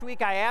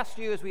Week I asked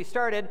you as we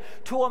started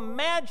to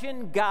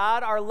imagine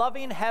God, our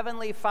loving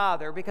Heavenly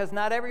Father, because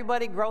not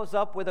everybody grows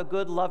up with a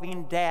good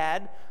loving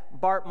dad.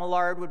 Bart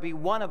Millard would be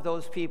one of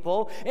those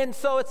people. And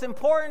so it's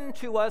important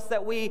to us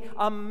that we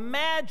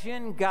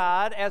imagine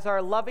God as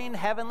our loving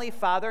Heavenly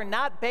Father,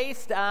 not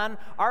based on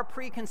our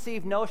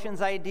preconceived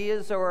notions,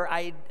 ideas, or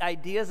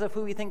ideas of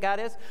who we think God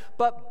is,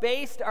 but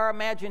based our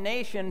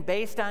imagination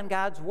based on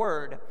God's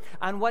Word,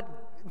 on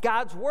what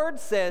God's Word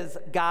says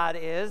God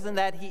is, and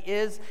that He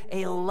is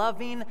a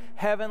loving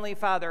Heavenly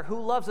Father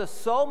who loves us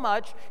so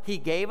much, He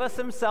gave us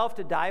Himself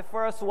to die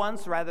for us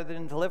once rather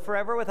than to live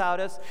forever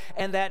without us,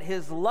 and that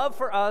His love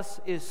for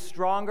us is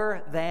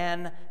stronger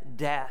than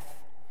death.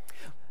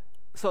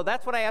 So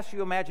that's what I asked you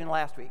to imagine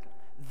last week.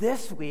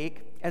 This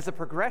week, as a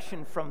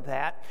progression from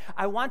that,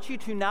 I want you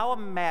to now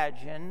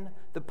imagine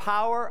the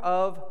power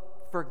of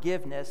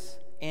forgiveness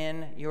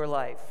in your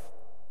life.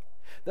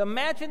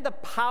 Imagine the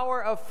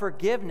power of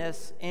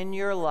forgiveness in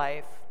your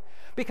life,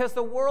 because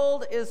the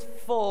world is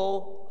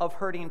full of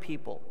hurting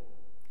people.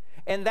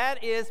 And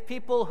that is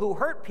people who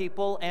hurt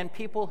people and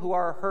people who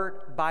are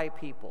hurt by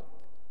people.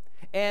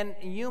 And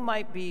you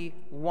might be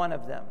one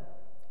of them.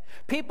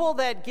 People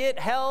that get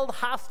held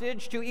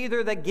hostage to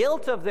either the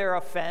guilt of their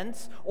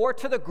offense or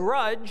to the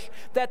grudge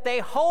that they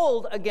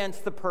hold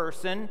against the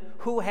person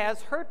who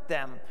has hurt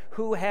them,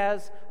 who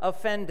has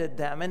offended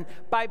them. And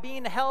by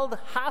being held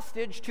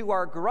hostage to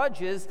our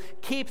grudges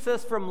keeps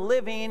us from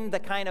living the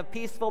kind of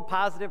peaceful,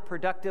 positive,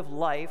 productive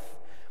life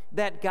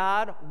that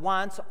God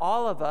wants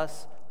all of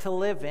us to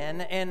live in.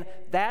 And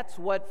that's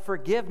what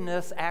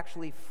forgiveness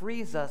actually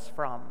frees us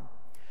from.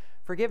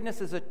 Forgiveness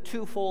is a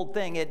twofold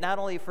thing. It not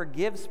only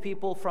forgives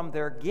people from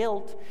their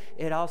guilt,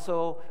 it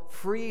also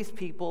frees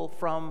people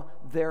from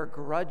their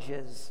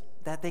grudges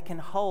that they can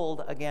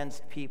hold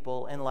against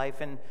people in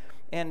life.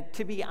 And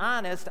to be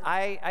honest,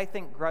 I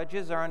think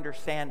grudges are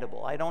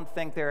understandable. I don't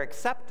think they're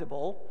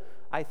acceptable.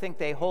 I think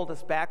they hold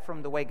us back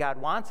from the way God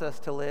wants us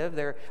to live.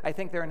 I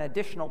think they're an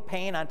additional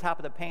pain on top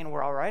of the pain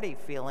we're already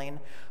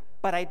feeling.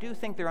 But I do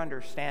think they're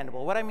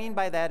understandable. What I mean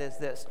by that is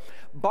this.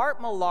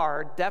 Bart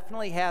Millard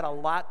definitely had a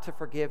lot to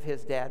forgive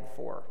his dad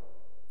for.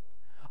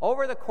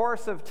 Over the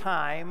course of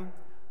time,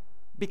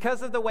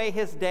 because of the way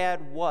his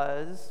dad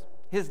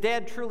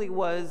truly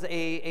was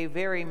a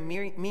very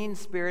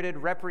mean-spirited,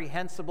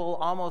 reprehensible,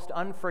 almost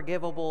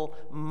unforgivable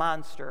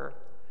monster.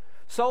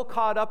 So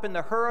caught up in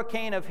the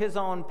hurricane of his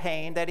own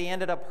pain that he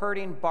ended up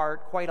hurting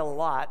Bart quite a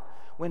lot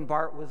when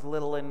Bart was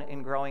little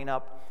and growing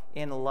up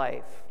in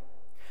life.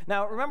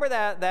 Now, remember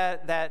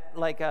that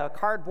like a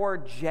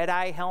cardboard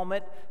Jedi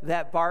helmet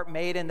that Bart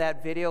made in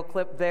that video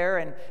clip there,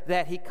 and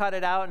that he cut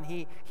it out and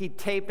he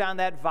taped on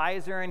that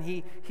visor and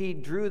he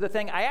drew the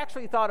thing? I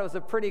actually thought it was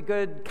a pretty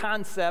good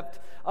concept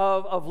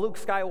of Luke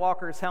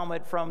Skywalker's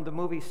helmet from the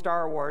movie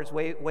Star Wars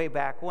way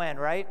back when,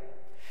 right?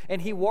 And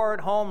he wore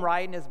it home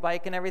riding his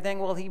bike and everything.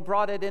 Well, he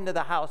brought it into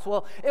the house.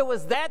 Well, it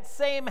was that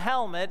same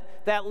helmet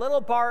that little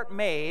Bart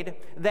made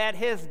that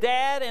his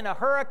dad, in a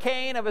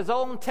hurricane of his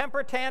own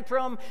temper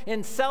tantrum,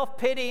 in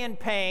self-pity and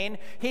pain,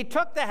 he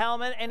took the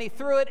helmet and he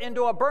threw it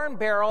into a burn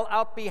barrel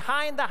out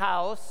behind the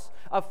house,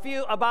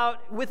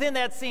 within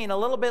that scene, a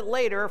little bit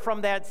later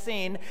from that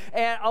scene,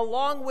 and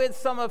along with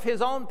some of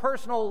his own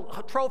personal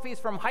trophies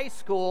from high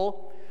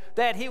school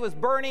that he was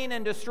burning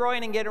and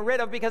destroying and getting rid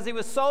of, because he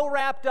was so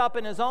wrapped up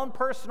in his own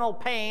personal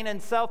pain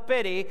and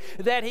self-pity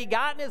that he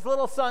got in his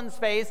little son's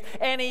face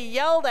and he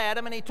yelled at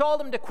him and he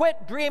told him to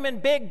quit dreaming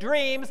big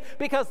dreams,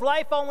 because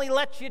life only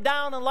lets you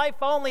down and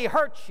life only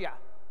hurts you.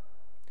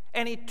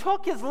 And he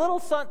took his little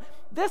son.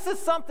 This is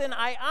something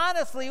I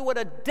honestly would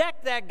have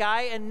decked that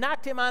guy and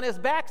knocked him on his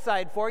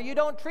backside for. You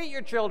don't treat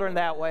your children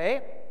that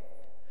way.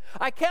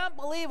 I can't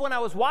believe when I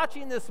was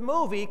watching this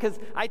movie, because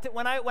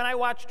when I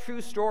watch true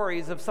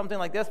stories of something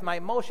like this, my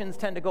emotions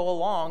tend to go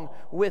along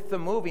with the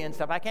movie and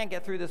stuff. I can't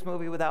get through this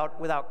movie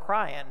without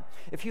crying.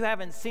 If you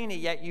haven't seen it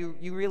yet, you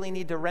really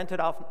need to rent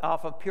it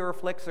off of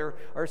PureFlix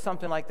or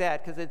something like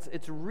that, because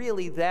it's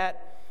really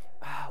that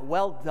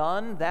well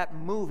done, that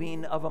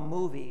moving of a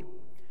movie.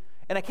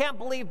 And I can't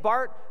believe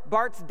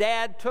Bart's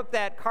dad took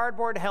that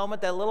cardboard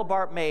helmet that little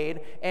Bart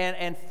made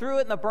and threw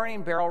it in the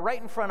burning barrel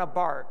right in front of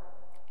Bart,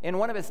 in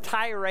one of his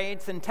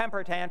tirades and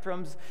temper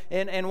tantrums,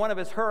 in one of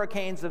his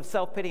hurricanes of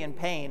self-pity and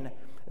pain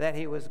that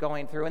he was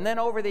going through. And then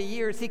over the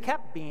years, he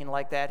kept being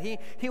like that.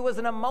 He was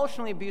an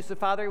emotionally abusive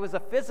father. He was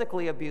a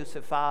physically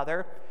abusive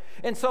father.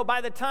 And so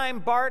by the time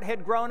Bart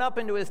had grown up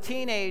into his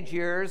teenage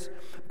years,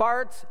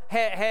 Bart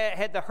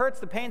had the hurts,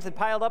 the pains had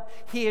piled up.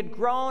 He had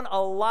grown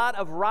a lot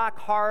of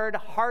rock-hard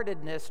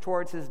heartedness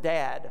towards his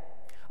dad,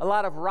 a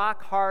lot of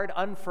rock-hard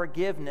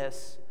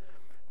unforgiveness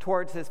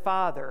towards his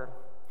father.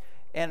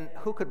 And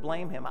who could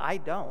blame him? I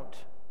don't.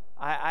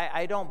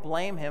 I don't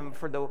blame him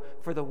for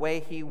the way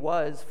he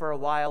was for a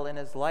while in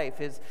his life.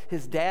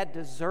 His dad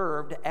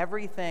deserved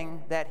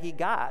everything that he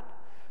got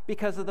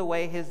because of the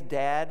way his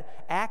dad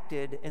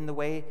acted and the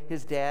way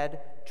his dad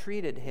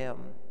treated him.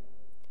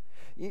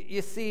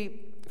 You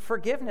see,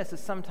 forgiveness is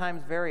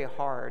sometimes very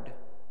hard.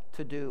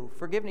 to do.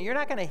 Forgiveness, you're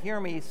not going to hear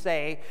me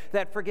say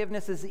that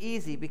forgiveness is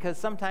easy, because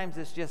sometimes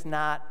it's just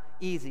not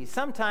easy.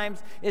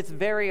 Sometimes it's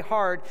very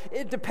hard.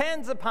 It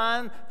depends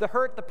upon the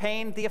hurt, the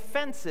pain, the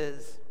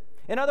offenses.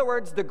 In other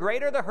words, the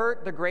greater the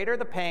hurt, the greater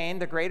the pain,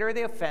 the greater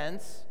the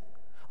offense,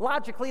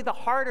 logically, the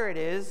harder it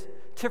is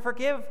to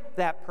forgive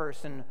that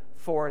person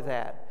for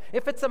that.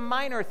 If it's a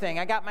minor thing,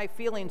 I got my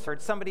feelings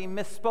hurt, somebody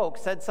misspoke,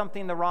 said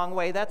something the wrong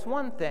way, that's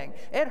one thing.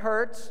 It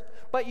hurts,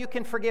 but you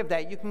can forgive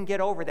that. You can get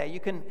over that.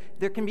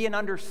 There can be an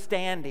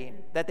understanding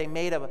that they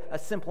made a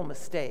simple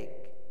mistake.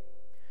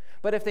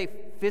 But if they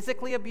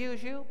physically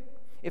abuse you,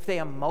 if they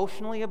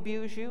emotionally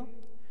abuse you,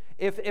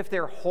 if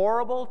they're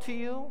horrible to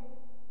you,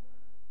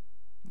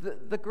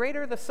 the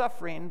greater the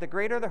suffering, the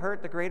greater the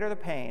hurt, the greater the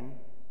pain,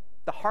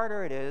 the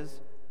harder it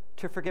is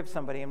to forgive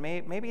somebody. And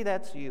maybe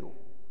that's you.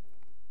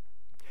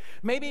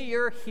 Maybe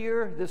you're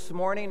here this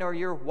morning, or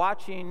you're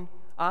watching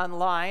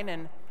online,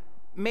 and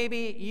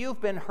maybe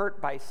you've been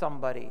hurt by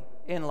somebody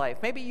in life.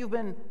 Maybe you've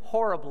been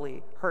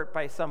horribly hurt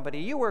by somebody.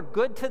 You were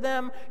good to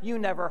them. You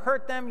never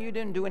hurt them. You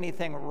didn't do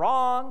anything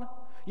wrong.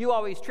 You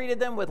always treated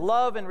them with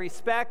love and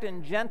respect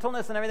and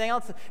gentleness and everything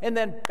else. And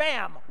then,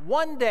 bam,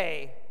 one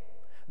day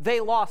they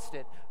lost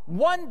it.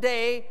 One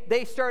day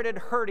they started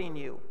hurting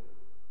you.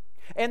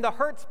 And the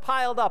hurts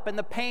piled up and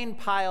the pain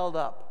piled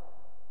up.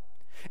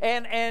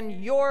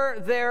 And you're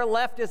there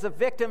left as a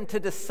victim to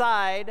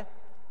decide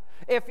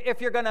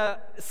if you're going to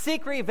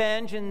seek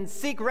revenge and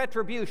seek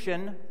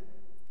retribution,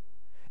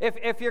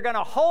 if you're going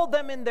to hold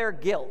them in their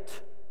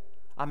guilt.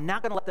 I'm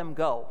not going to let them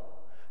go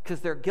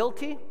because they're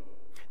guilty.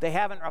 They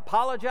haven't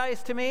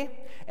apologized to me,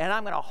 and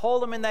I'm going to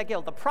hold them in that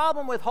guilt. The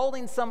problem with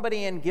holding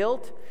somebody in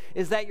guilt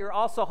is that you're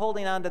also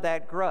holding on to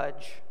that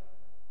grudge.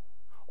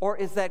 Or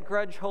is that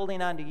grudge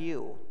holding on to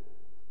you?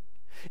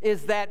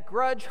 Is that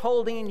grudge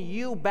holding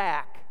you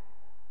back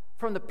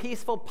from the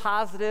peaceful,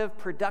 positive,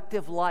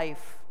 productive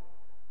life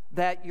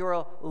that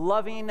your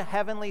loving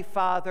Heavenly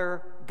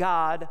Father,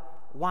 God,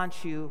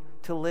 wants you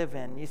to live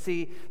in? You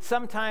see,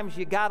 sometimes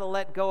you got to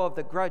let go of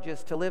the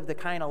grudges to live the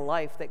kind of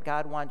life that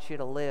God wants you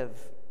to live.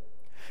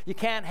 You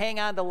can't hang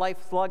on to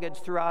life's luggage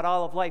throughout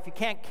all of life. You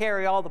can't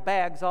carry all the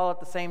bags all at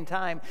the same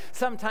time.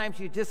 Sometimes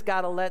you just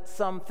got to let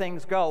some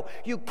things go.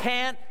 You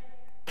can't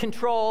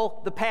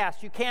control the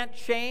past. You can't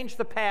change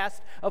the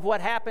past of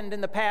what happened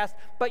in the past,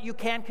 but you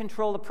can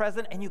control the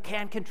present, and you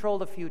can control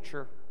the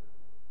future.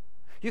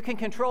 You can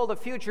control the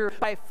future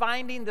by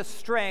finding the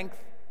strength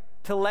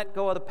to let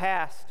go of the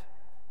past.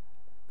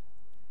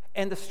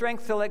 And the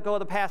strength to let go of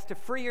the past, to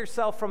free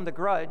yourself from the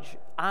grudge,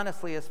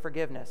 honestly, is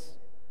forgiveness.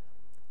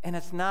 And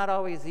it's not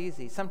always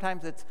easy.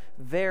 Sometimes it's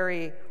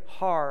very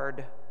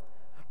hard,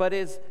 but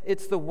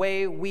it's the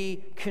way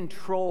we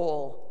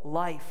control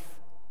life.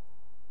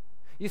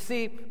 You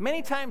see,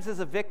 many times as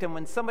a victim,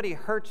 when somebody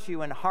hurts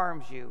you and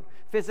harms you,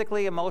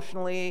 physically,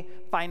 emotionally,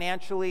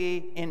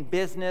 financially, in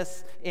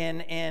business,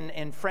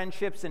 in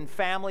friendships, in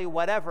family,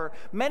 whatever,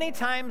 many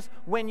times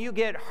when you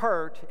get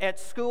hurt at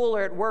school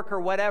or at work or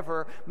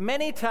whatever,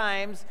 many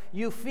times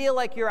you feel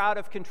like you're out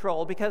of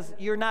control because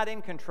you're not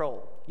in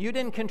control. You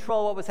didn't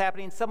control what was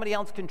happening. Somebody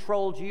else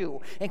controlled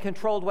you and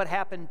controlled what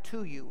happened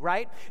to you,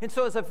 right? And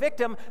so as a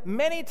victim,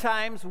 many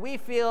times we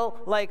feel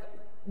like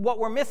what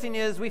we're missing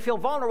is we feel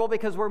vulnerable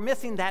because we're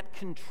missing that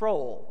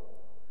control.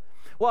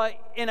 Well,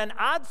 in an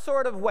odd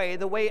sort of way,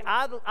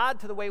 odd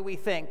to the way we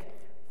think,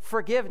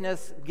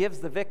 forgiveness gives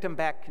the victim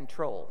back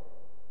control.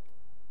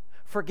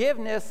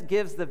 Forgiveness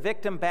gives the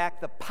victim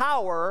back the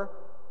power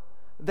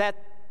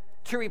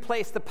to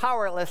replace the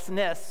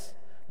powerlessness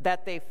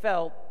that they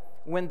felt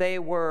when they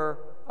were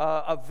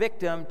a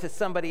victim to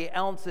somebody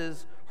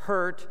else's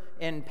hurt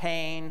and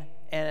pain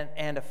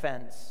and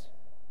offense.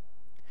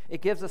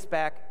 It gives us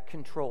back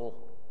control.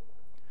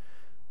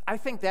 I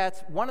think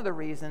that's one of the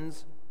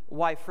reasons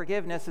why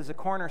forgiveness is a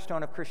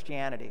cornerstone of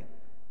Christianity.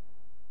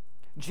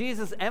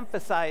 Jesus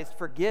emphasized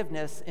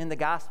forgiveness in the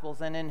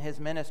Gospels and in his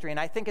ministry, and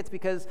I think it's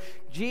because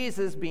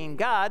Jesus, being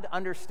God,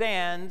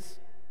 understands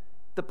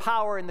the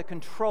power and the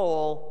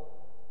control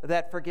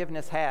that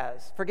forgiveness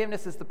has.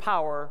 Forgiveness is the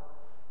power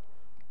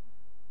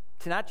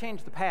to not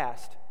change the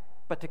past,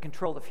 but to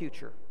control the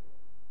future.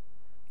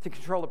 To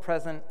control the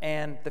present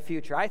and the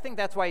future. I think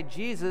that's why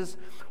Jesus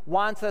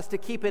wants us to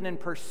keep it in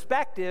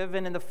perspective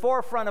and in the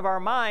forefront of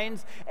our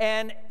minds,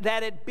 and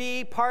that it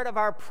be part of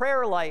our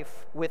prayer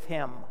life with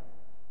him.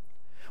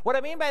 What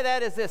I mean by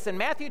that is this: in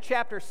Matthew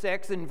chapter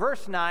 6, in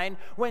verse 9,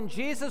 when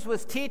Jesus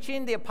was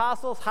teaching the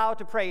apostles how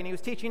to pray, and he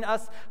was teaching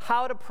us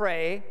how to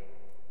pray,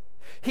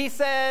 he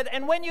said,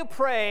 and when you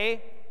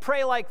pray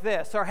like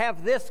this, or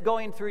have this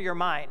going through your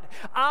mind.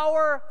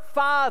 Our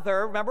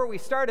Father, remember we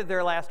started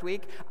there last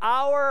week,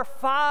 our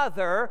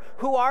Father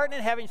who art in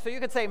heaven. So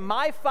you could say,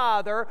 my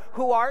Father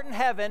who art in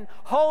heaven,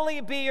 holy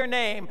be your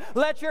name.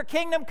 Let your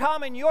kingdom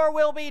come and your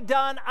will be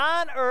done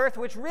on earth,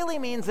 which really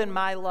means in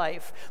my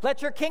life.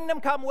 Let your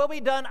kingdom come, will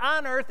be done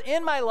on earth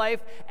in my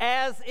life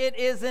as it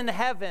is in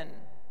heaven.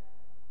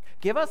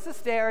 Give us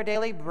this day our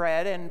daily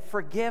bread, and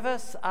forgive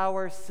us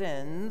our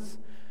sins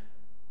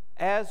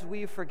as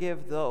we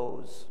forgive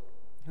those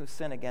who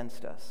sin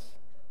against us.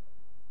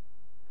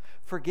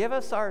 Forgive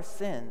us our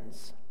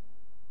sins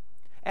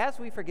as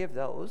we forgive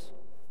those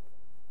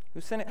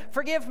who sin.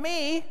 Forgive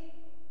me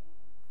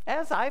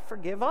as I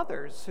forgive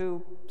others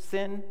who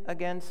sin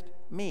against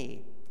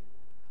me.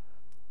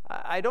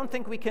 I don't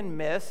think we can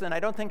miss, and I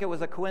don't think it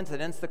was a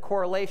coincidence, the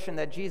correlation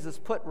that Jesus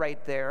put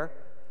right there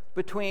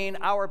between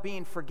our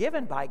being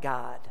forgiven by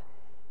God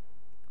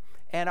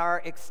and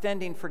our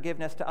extending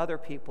forgiveness to other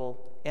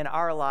people in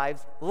our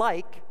lives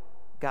like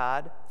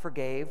God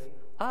forgave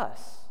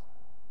us.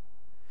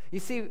 You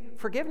see,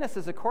 forgiveness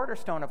is a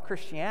cornerstone of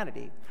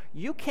Christianity.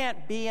 You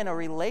can't be in a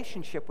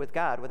relationship with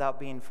God without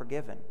being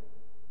forgiven.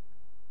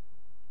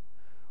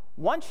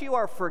 Once you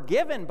are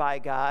forgiven by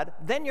God,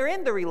 then you're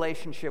in the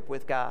relationship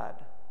with God.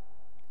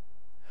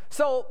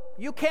 So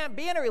you can't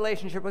be in a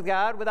relationship with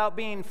God without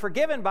being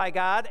forgiven by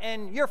God,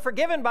 and you're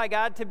forgiven by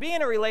God to be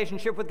in a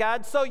relationship with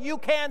God, so you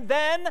can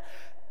then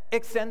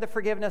extend the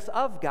forgiveness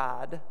of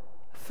God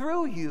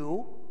through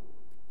you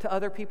to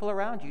other people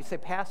around you. You say,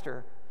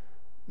 Pastor,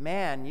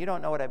 man, you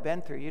don't know what I've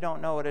been through. You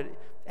don't know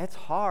it's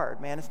hard,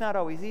 man. It's not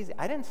always easy.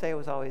 I didn't say it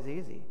was always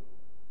easy.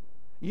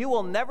 You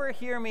will never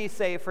hear me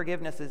say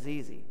forgiveness is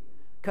easy,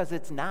 because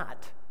it's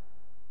not.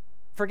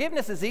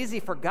 Forgiveness is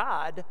easy for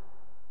God,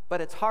 but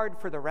it's hard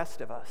for the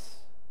rest of us.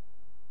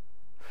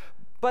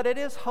 But it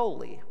is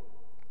holy.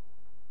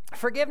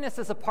 Forgiveness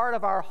is a part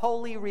of our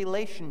holy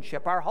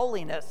relationship, our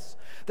holiness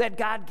that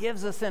God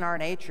gives us in our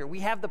nature.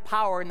 We have the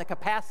power and the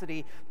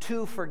capacity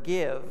to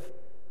forgive.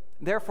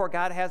 Therefore,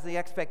 God has the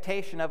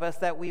expectation of us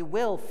that we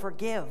will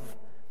forgive,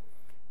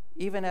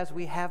 even as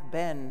we have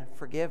been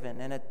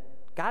forgiven. And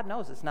God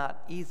knows it's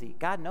not easy.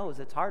 God knows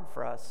it's hard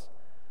for us.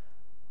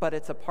 But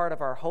it's a part of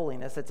our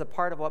holiness. It's a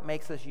part of what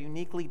makes us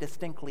uniquely,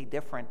 distinctly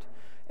different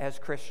as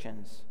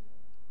Christians.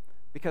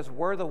 Because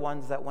we're the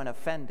ones that, when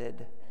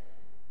offended,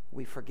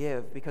 we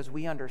forgive. Because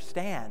we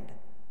understand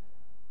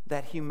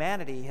that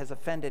humanity has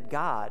offended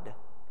God,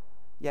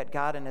 yet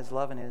God in His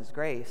love and His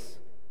grace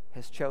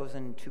has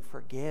chosen to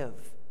forgive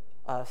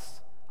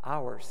us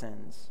our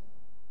sins.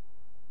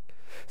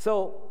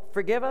 So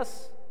forgive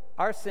us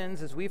our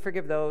sins as we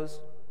forgive those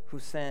who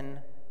sin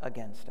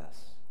against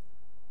us.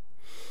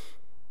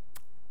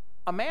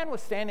 A man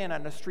was standing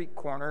on a street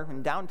corner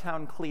in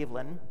downtown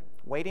Cleveland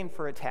waiting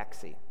for a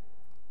taxi.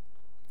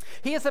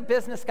 He is a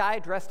business guy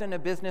dressed in a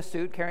business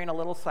suit, carrying a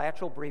little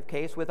satchel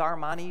briefcase with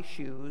Armani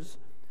shoes.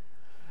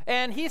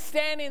 And he's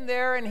standing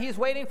there and he's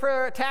waiting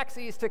for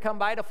taxis to come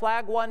by to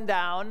flag one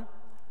down.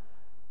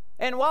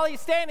 And while he's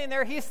standing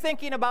there, he's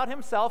thinking about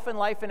himself and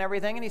life and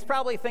everything, and he's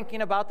probably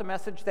thinking about the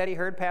message that he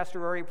heard Pastor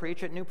Rory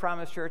preach at New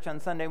Promise Church on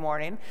Sunday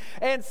morning.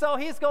 And so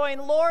he's going,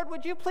 Lord,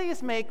 would you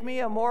please make me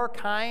a more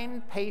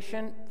kind,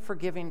 patient,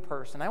 forgiving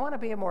person? I want to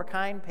be a more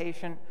kind,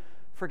 patient,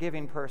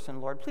 forgiving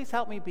person, Lord. Please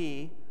help me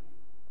be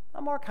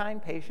a more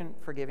kind, patient,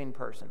 forgiving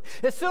person.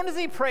 As soon as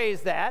he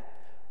prays that,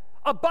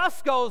 a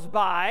bus goes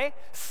by,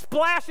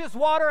 splashes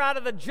water out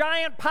of the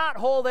giant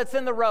pothole that's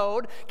in the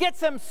road,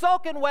 gets him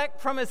soaking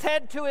wet from his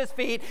head to his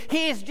feet.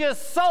 He's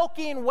just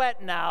soaking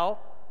wet now.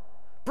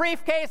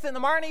 Briefcase and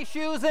the Marnie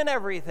shoes and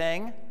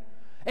everything.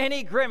 And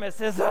he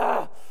grimaces,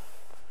 ugh.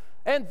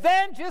 And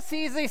then just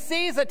as he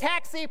sees a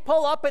taxi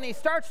pull up and he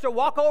starts to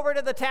walk over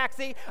to the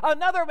taxi,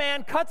 another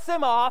man cuts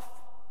him off,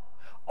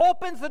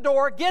 opens the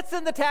door, gets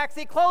in the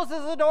taxi,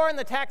 closes the door, and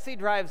the taxi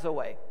drives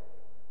away.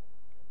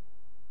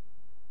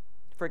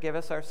 Forgive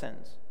us our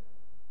sins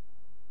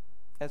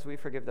as we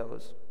forgive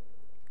those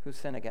who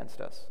sin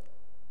against us.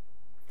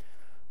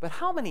 But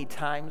how many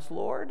times,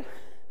 Lord?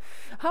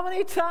 How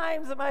many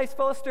times am I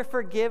supposed to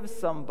forgive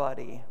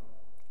somebody?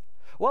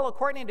 Well,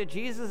 according to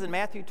Jesus in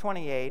Matthew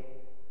 28,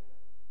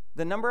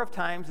 the number of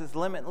times is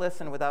limitless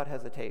and without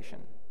hesitation.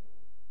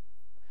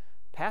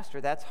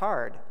 Pastor, that's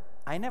hard.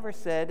 I never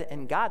said,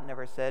 and God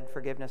never said,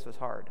 forgiveness was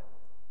hard.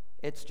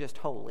 It's just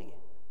holy.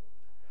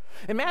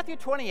 In Matthew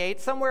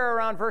 28, somewhere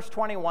around verse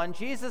 21,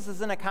 Jesus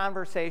is in a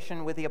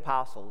conversation with the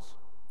apostles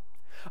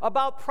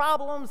about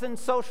problems and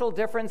social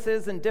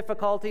differences and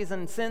difficulties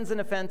and sins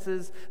and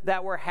offenses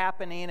that were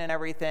happening and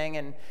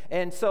everything.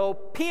 And so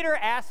Peter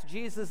asked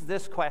Jesus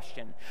this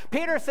question.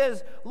 Peter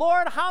says,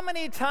 Lord, how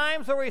many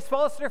times are we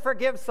supposed to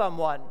forgive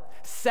someone?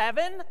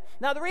 7?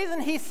 Now, the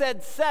reason he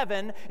said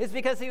 7 is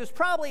because he was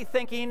probably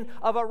thinking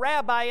of a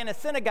rabbi in a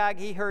synagogue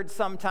he heard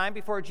sometime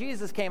before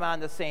Jesus came on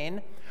the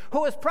scene,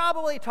 who was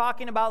probably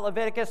talking about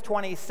Leviticus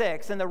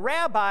 26. And the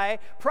rabbi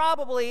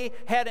probably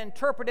had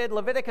interpreted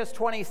Leviticus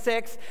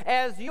 26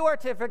 as you are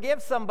to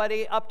forgive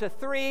somebody up to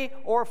 3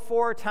 or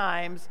 4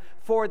 times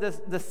for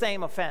the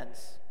same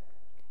offense.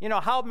 You know,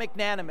 how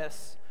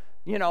magnanimous.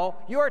 You know,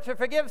 you are to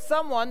forgive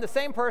someone, the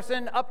same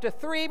person, up to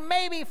 3,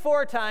 maybe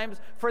 4 times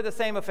for the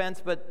same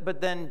offense,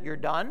 but then you're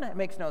done. It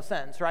makes no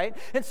sense, right?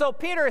 And so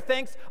Peter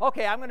thinks,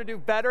 okay, I'm going to do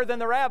better than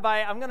the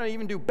rabbi. I'm going to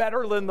even do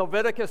better than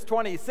Leviticus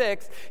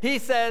 26. He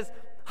says,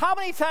 how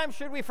many times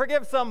should we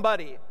forgive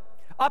somebody?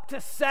 Up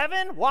to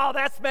 7? Wow,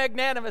 that's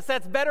magnanimous.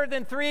 That's better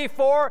than 3,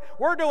 4.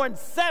 We're doing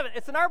 7.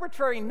 It's an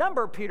arbitrary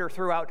number Peter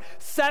threw out.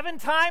 7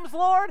 times,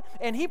 Lord?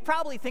 And he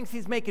probably thinks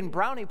he's making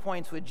brownie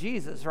points with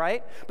Jesus,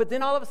 right? But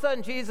then all of a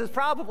sudden, Jesus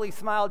probably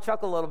smiled,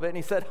 chuckled a little bit, and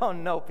he said, oh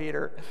no,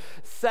 Peter,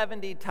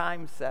 70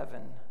 times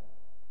 7.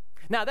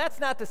 Now, that's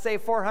not to say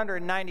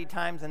 490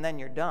 times and then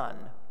you're done.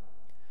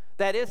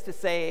 That is to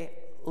say,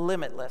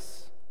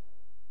 limitless.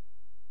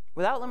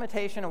 Without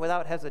limitation and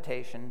without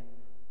hesitation,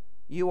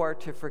 you are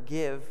to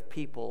forgive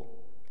people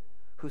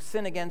who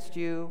sin against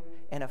you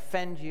and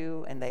offend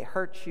you and they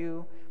hurt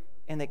you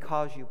and they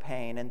cause you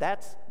pain. And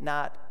that's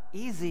not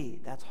easy.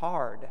 That's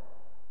hard.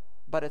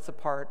 But it's a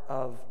part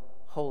of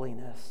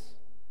holiness.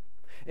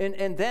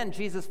 And then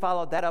Jesus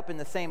followed that up in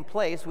the same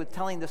place with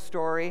telling the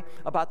story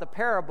about the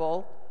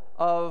parable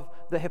of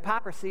the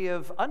hypocrisy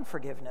of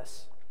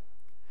unforgiveness.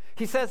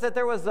 He says that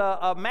there was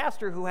a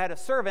master who had a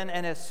servant,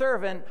 and his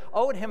servant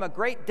owed him a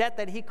great debt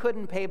that he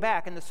couldn't pay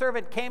back. And the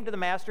servant came to the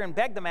master and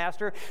begged the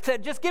master,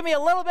 said, just give me a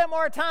little bit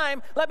more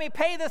time. Let me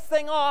pay this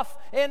thing off,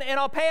 and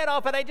I'll pay it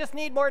off, but I just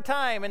need more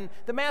time. And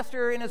the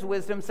master, in his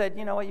wisdom, said,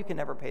 you know what, you can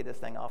never pay this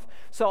thing off.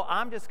 So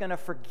I'm just going to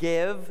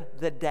forgive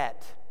the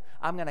debt.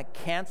 I'm going to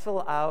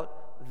cancel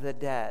out the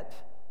debt.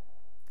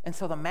 And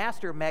so the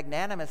master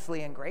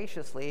magnanimously and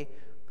graciously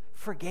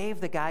forgave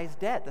the guy's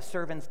debt, the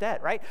servant's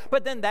debt, right?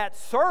 But then that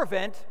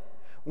servant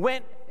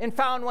went and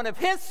found one of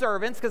his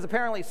servants, because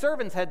apparently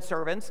servants had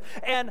servants,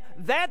 and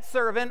that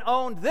servant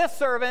owed this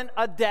servant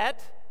a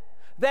debt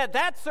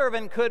that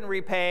servant couldn't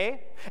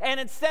repay. And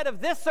instead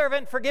of this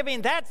servant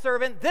forgiving that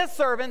servant, this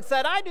servant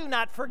said, I do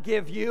not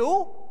forgive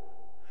you.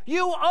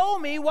 You owe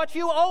me what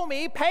you owe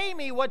me. Pay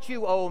me what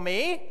you owe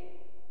me.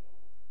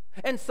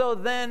 And so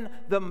then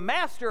the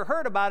master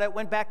heard about it,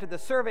 went back to the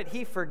servant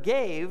he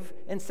forgave,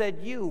 and said,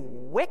 you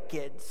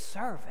wicked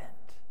servant.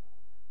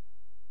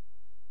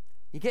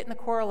 You getting the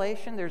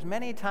correlation? There's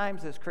many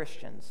times as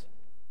Christians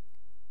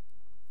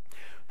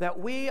that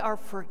we are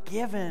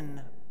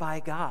forgiven by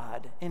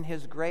God in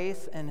His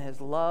grace and His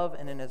love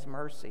and in His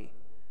mercy.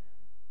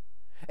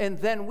 And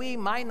then we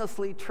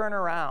mindlessly turn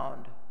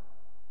around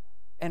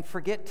and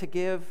forget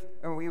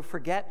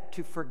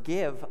to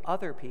forgive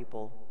other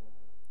people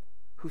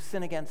who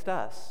sin against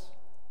us,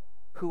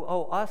 who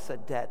owe us a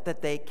debt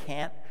that they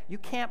can't. You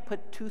can't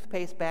put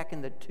toothpaste back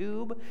in the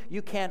tube.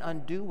 You can't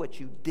undo what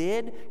you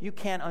did. You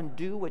can't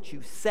undo what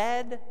you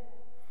said.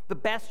 The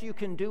best you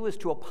can do is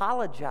to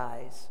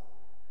apologize.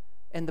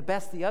 And the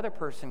best the other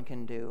person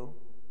can do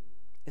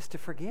is to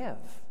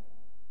forgive.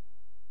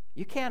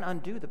 You can't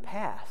undo the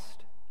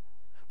past.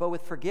 But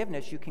with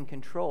forgiveness, you can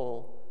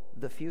control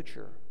the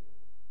future.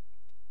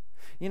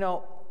 You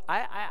know,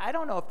 I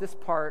don't know if this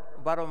part,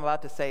 what I'm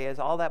about to say, is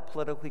all that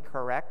politically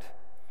correct.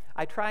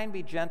 I try and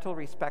be gentle,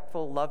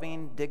 respectful,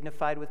 loving,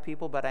 dignified with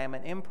people, but I am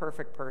an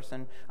imperfect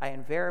person. I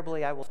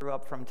will screw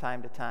up from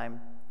time to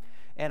time.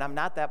 And I'm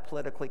not that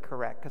politically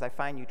correct, because I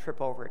find you trip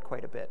over it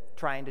quite a bit.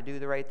 Trying to do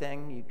the right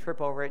thing, you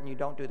trip over it and you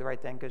don't do the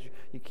right thing because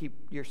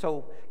you're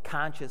so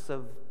conscious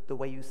of the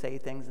way you say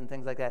things and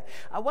things like that.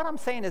 What I'm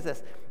saying is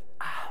this.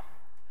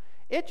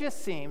 It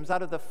just seems,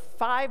 out of the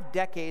 5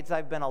 decades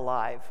I've been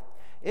alive,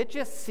 it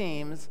just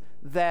seems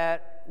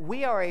that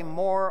we are a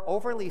more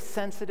overly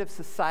sensitive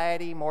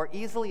society, more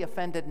easily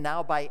offended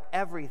now by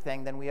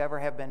everything than we ever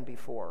have been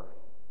before.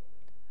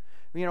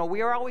 You know,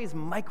 we are always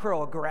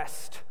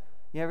microaggressed.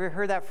 You ever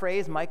heard that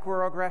phrase,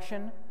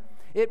 microaggression?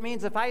 It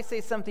means if I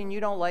say something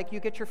you don't like, you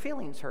get your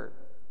feelings hurt.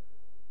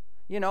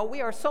 You know, we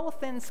are so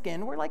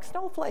thin-skinned, we're like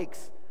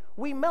snowflakes.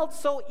 We melt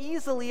so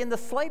easily in the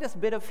slightest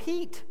bit of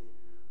heat,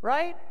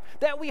 right?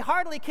 That we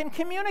hardly can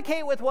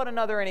communicate with one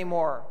another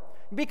anymore.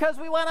 Because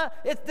we want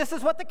to, this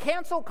is what the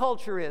cancel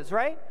culture is,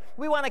 right?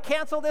 We want to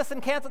cancel this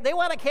and cancel, they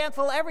want to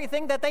cancel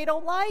everything that they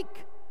don't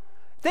like.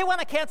 They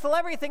want to cancel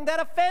everything that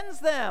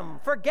offends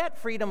them. Forget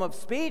freedom of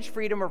speech,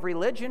 freedom of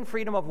religion,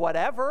 freedom of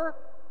whatever.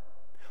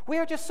 We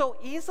are just so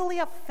easily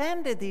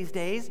offended these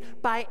days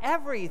by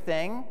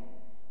everything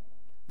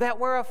that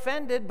we're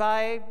offended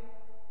by,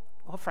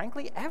 well,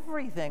 frankly,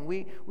 everything.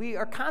 We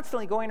are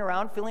constantly going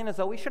around feeling as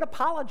though we should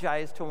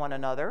apologize to one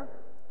another.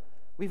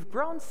 We've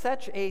grown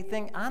such a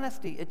thing,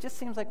 honesty, it just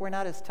seems like we're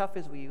not as tough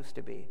as we used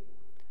to be.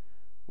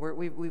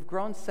 We've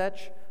grown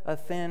such a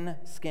thin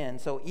skin,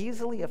 so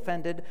easily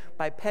offended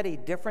by petty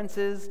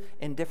differences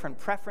and different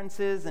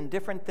preferences and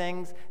different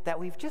things that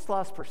we've just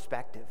lost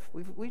perspective.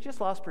 We've just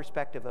lost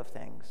perspective of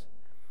things,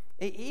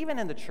 even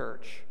in the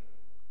church.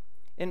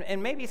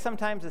 And maybe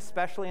sometimes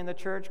especially in the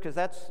church, because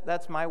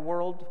that's my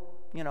world,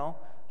 you know.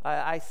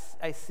 I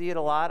see it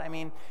a lot. I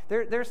mean,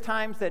 there's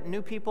times that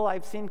new people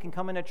I've seen can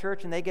come into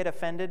church and they get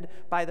offended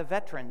by the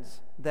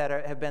veterans that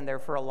have been there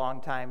for a long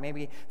time.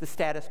 Maybe the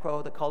status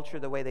quo, the culture,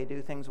 the way they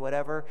do things,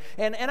 whatever.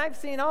 And I've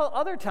seen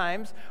other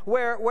times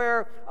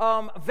where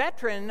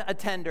veteran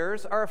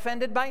attenders are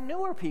offended by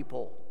newer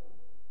people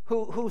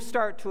who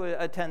start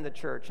to attend the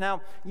church.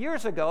 Now,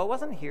 years ago, it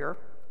wasn't here,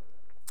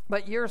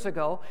 but years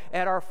ago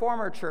at our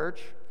former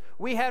church,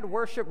 we had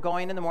worship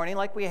going in the morning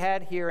like we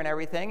had here and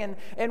everything.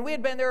 And we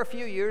had been there a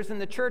few years, and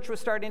the church was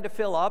starting to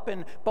fill up,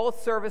 and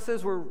both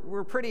services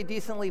were pretty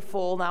decently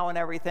full now and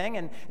everything.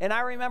 And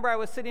I remember I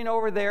was sitting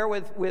over there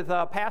with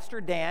Pastor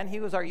Dan. He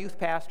was our youth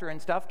pastor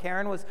and stuff.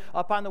 Karen was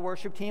up on the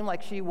worship team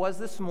like she was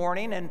this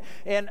morning.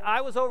 And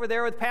I was over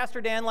there with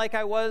Pastor Dan like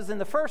I was in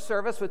the first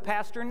service with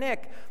Pastor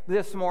Nick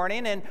this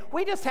morning. And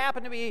we just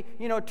happened to be,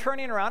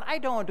 turning around. I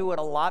don't do it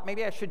a lot.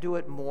 Maybe I should do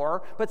it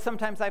more. But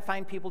sometimes I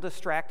find people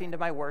distracting to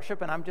my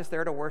worship, and I'm just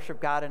there to worship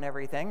God and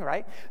everything,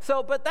 right?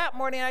 So, but that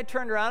morning I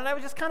turned around and I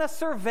was just kind of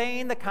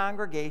surveying the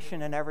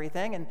congregation and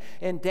everything.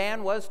 And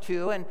Dan was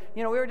too. And,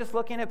 we were just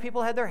looking at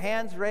people had their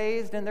hands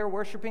raised and they're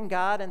worshiping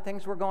God and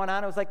things were going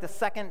on. It was like the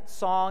second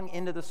song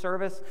into the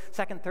service,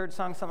 second, third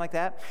song, something like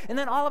that. And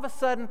then all of a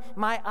sudden,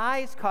 my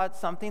eyes caught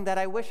something that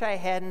I wish I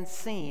hadn't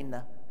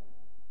seen.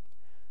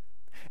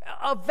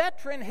 A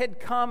veteran had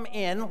come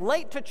in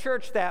late to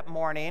church that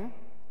morning,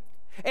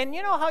 and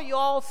you know how you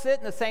all sit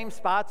in the same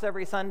spots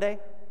every Sunday?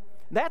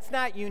 That's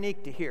not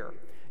unique to here.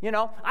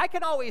 I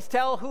can always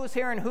tell who's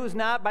here and who's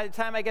not by the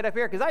time I get up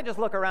here because I just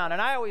look around and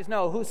I always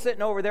know who's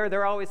sitting over there.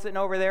 They're always sitting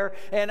over there.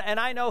 And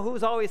I know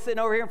who's always sitting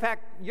over here. In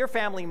fact, your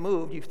family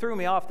moved. You threw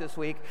me off this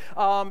week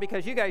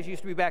because you guys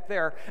used to be back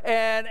there.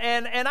 And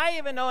I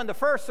even know in the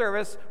first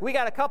service, we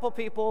got a couple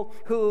people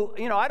who,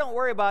 I don't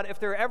worry about if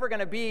they're ever going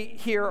to be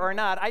here or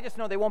not. I just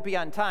know they won't be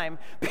on time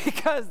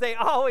because they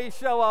always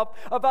show up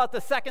about the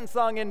second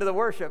song into the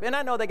worship. And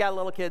I know they got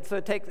little kids, so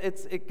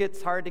it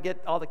gets hard to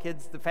get all the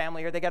kids, the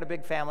family here. They got a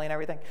big family and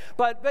everything.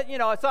 But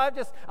so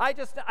I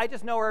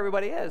just know where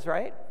everybody is,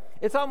 right?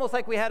 It's almost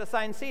like we had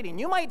assigned seating.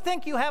 You might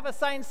think you have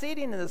assigned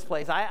seating in this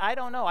place. I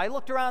don't know. I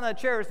looked around the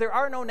chairs. There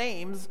are no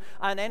names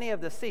on any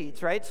of the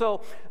seats, right?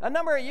 So a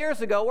number of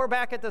years ago, we're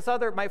back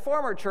at my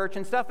former church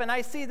and stuff, and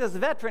I see this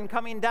veteran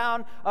coming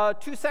down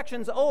 2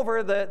 sections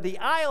over the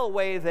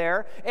aisleway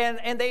there,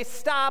 and they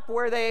stop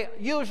where they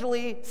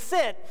usually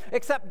sit,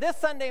 except this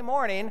Sunday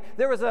morning,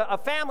 there was a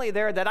family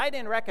there that I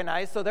didn't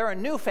recognize, so they're a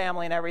new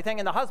family and everything,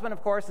 and the husband,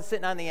 of course, is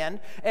sitting on the end,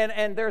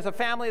 and there's a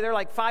family, they're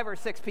like 5 or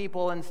 6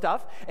 people and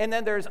stuff, and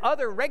then there's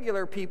other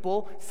regular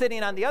people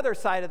sitting on the other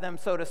side of them,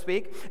 so to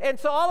speak. And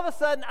so all of a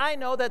sudden, I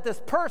know that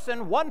this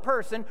person, one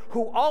person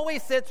who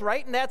always sits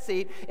right in that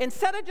seat,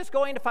 instead of just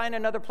going to find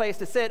another place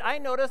to sit, I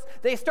notice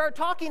they start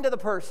talking to the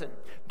person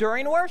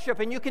during worship.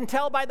 And you can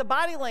tell by the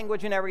body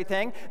language and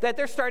everything that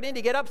they're starting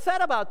to get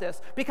upset about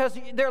this because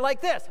they're like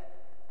this.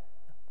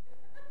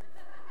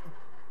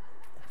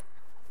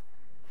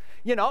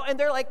 And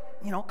they're like,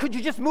 could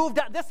you just move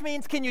down? This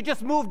means, can you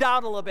just move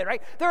down a little bit,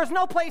 right? There's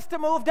no place to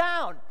move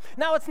down.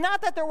 Now, it's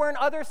not that there weren't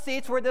other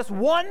seats where this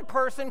one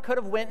person could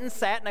have went and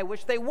sat, and I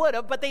wish they would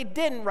have, but they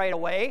didn't right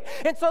away.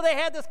 And so they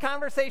had this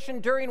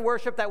conversation during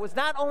worship that was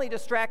not only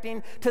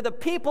distracting to the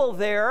people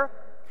there,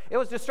 it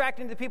was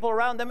distracting to the people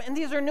around them, and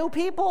these are new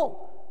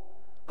people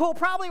who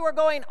probably were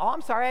going, oh,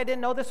 I'm sorry, I didn't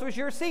know this was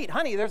your seat.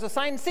 Honey, there's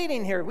assigned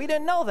seating here. We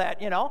didn't know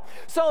that,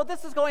 So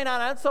this is going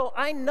on. So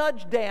I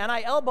nudged Dan,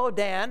 I elbowed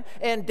Dan,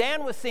 and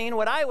Dan was seeing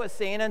what I was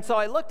seeing. And so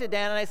I looked at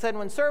Dan and I said,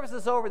 when service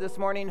is over this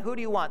morning, who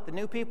do you want, the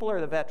new people or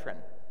the veteran?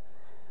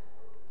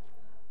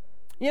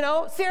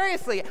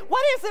 Seriously,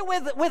 what is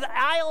it with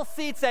aisle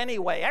seats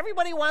anyway?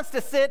 Everybody wants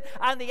to sit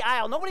on the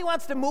aisle. Nobody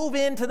wants to move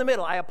into the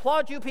middle. I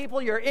applaud you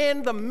people. You're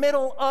in the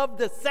middle of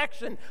the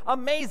section.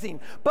 Amazing.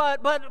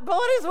 But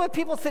what is it with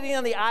people sitting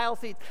on the aisle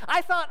seats?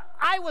 I thought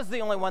I was the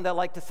only one that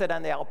liked to sit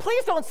on the aisle.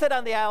 Please don't sit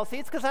on the aisle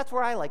seats because that's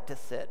where I like to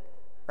sit,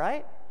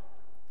 right?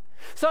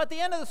 So at the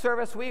end of the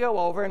service, we go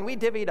over and we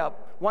divvied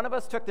up. One of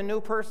us took the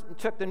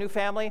new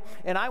family,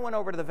 and I went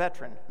over to the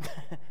veteran.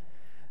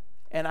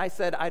 And I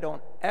said, I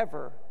don't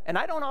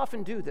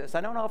often do this. I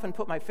don't often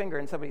put my finger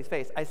in somebody's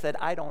face. I said,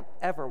 I don't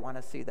ever want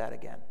to see that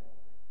again.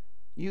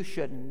 You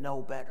should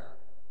know better.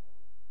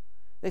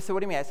 They said, what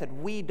do you mean? I said,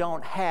 we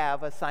don't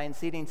have assigned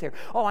seatings here.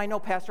 Oh, I know,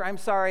 Pastor, I'm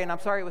sorry, and I'm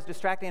sorry it was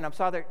distracting, and I'm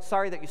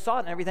sorry that you saw it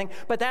and everything,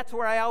 but that's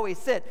where I always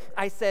sit.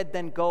 I said,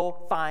 then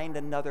go find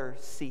another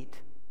seat.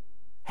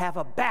 Have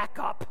a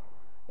backup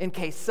in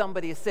case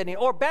somebody is sitting.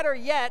 Or better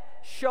yet,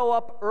 show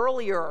up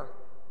earlier.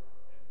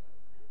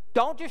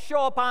 Don't just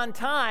show up on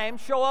time.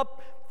 Show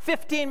up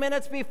 15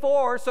 minutes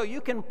before so you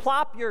can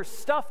plop your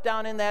stuff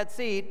down in that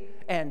seat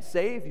and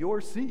save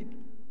your seat.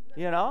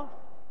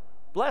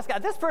 Bless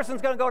God. This person's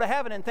going to go to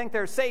heaven and think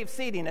there's safe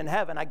seating in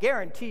heaven. I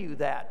guarantee you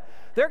that.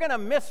 They're going to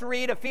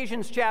misread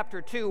Ephesians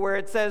chapter 2 where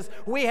it says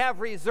we have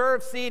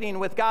reserved seating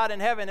with God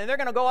in heaven. And they're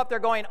going to go up there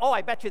going, oh,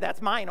 I bet you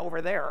that's mine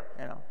over there.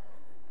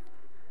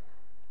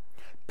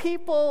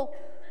 People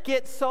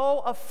get so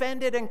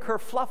offended and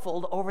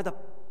kerfluffled over the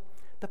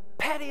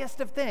pettiest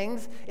of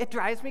things, it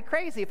drives me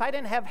crazy. If I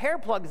didn't have hair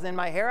plugs in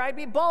my hair, I'd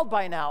be bald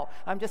by now.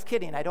 I'm just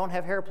kidding. I don't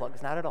have hair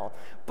plugs, not at all.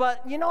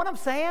 But you know what I'm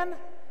saying?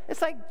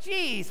 It's like,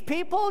 geez,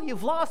 people,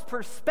 you've lost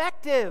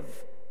perspective.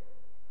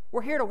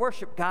 We're here to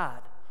worship God,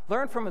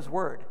 learn from His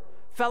Word,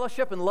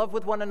 fellowship and love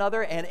with one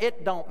another, and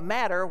it don't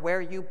matter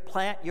where you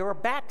plant your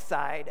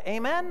backside.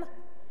 Amen?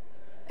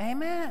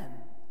 Amen.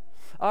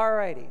 All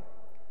righty.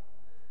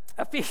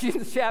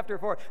 Ephesians chapter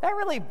 4. That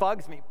really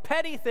bugs me.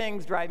 Petty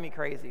things drive me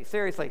crazy.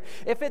 Seriously.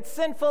 If it's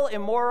sinful,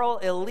 immoral,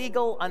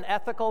 illegal,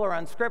 unethical, or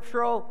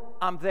unscriptural,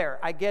 I'm there.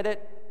 I get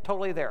it.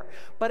 Totally there.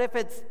 But if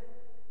it's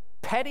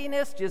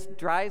pettiness, just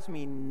drives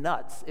me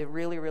nuts. It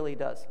really, really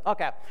does.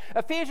 Okay.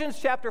 Ephesians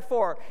chapter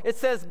 4. It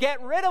says,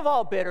 get rid of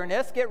all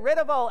bitterness, get rid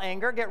of all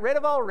anger, get rid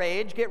of all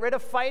rage, get rid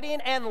of fighting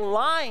and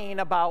lying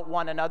about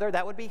one another.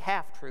 That would be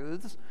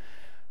half-truths.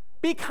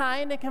 Be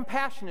kind and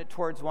compassionate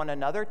towards one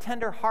another,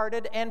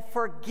 tender-hearted and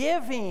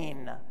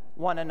forgiving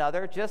one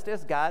another, just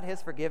as God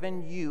has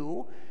forgiven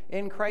you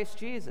in Christ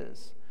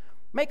Jesus.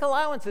 Make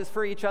allowances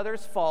for each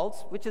other's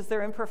faults, which is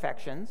their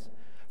imperfections.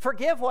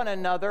 Forgive one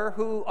another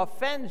who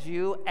offends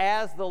you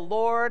as the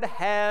Lord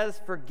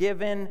has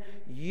forgiven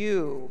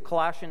you.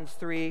 Colossians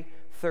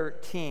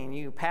 3:13.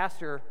 You,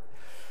 pastor,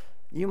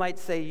 you might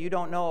say, you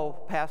don't know,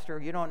 pastor,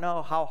 you don't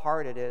know how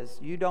hard it is.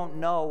 You don't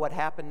know what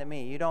happened to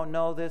me. You don't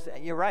know this.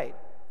 You're right.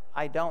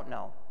 I don't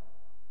know.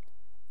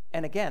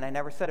 And again, I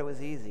never said it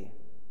was easy.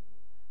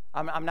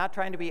 I'm not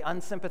trying to be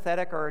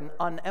unsympathetic or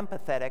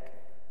unempathetic.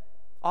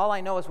 All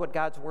I know is what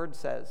God's word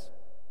says.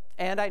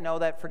 And I know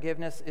that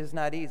forgiveness is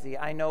not easy.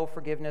 I know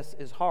forgiveness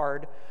is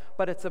hard,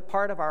 but it's a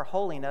part of our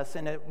holiness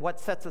and what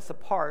sets us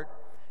apart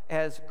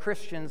as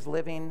Christians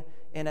living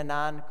in a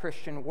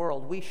non-Christian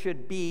world. We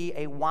should be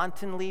a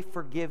wantonly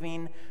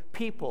forgiving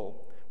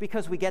people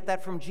because we get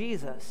that from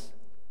Jesus.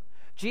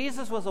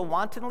 Jesus was a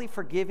wantonly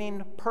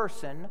forgiving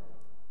person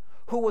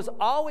who was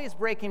always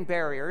breaking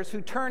barriers,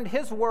 who turned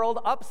his world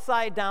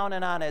upside down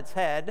and on its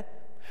head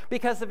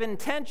because of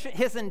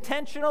his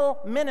intentional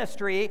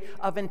ministry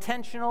of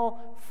intentional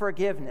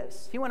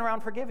forgiveness. He went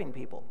around forgiving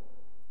people.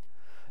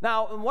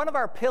 Now, one of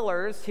our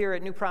pillars here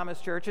at New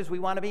Promise Church is we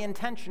want to be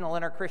intentional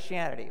in our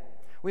Christianity.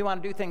 We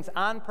want to do things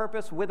on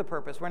purpose with a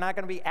purpose. We're not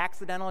going to be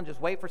accidental and just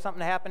wait for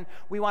something to happen.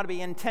 We want to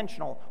be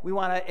intentional. We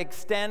want to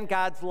extend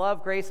God's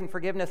love, grace, and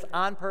forgiveness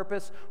on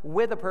purpose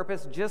with a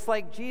purpose, just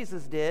like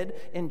Jesus did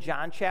in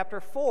John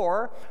chapter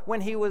 4 when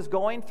he was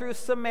going through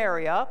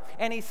Samaria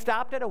and he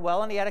stopped at a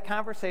well and he had a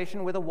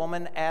conversation with a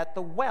woman at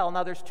the well.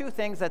 Now, there's two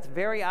things that's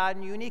very odd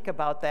and unique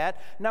about that.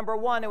 Number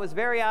one, it was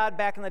very odd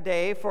back in the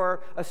day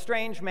for a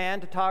strange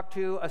man to talk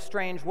to a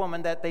strange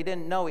woman that they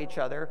didn't know each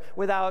other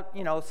without,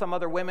 some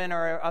other women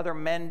or other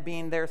men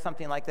being there,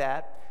 something like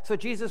that. So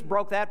Jesus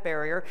broke that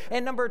barrier.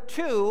 And number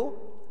two,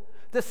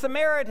 the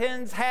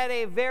Samaritans had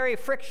a very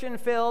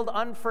friction-filled,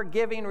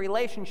 unforgiving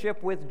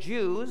relationship with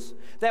Jews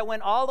that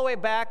went all the way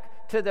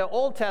back to the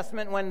Old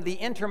Testament when the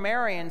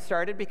intermarrying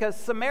started, because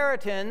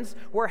Samaritans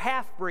were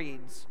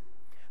half-breeds.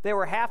 They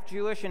were half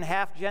Jewish and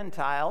half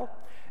Gentile.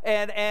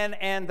 And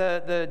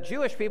the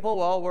Jewish people,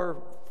 were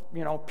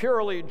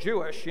purely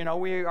Jewish.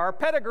 Our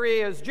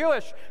pedigree is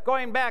Jewish,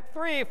 going back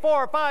 3,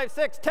 4, 5,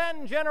 6,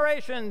 10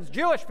 generations,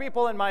 Jewish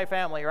people in my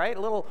family, right? A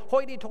little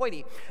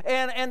hoity-toity.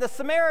 And the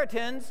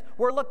Samaritans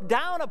were looked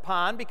down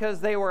upon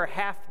because they were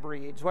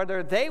half-breeds.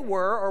 Whether they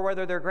were or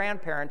whether their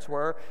grandparents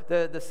were,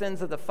 the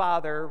sins of the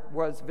father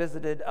was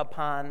visited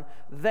upon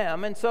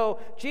them. And so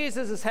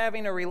Jesus is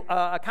having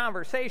a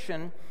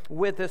conversation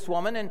with this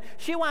woman, and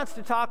she wants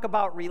to talk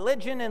about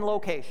religion and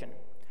location.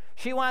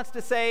 She wants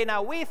to say,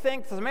 now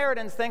the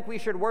Samaritans think we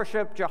should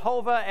worship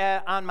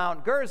Jehovah on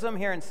Mount Gerizim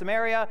here in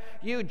Samaria.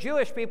 You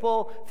Jewish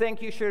people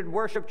think you should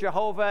worship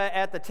Jehovah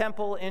at the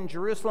temple in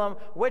Jerusalem.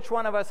 Which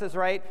one of us is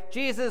right?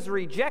 Jesus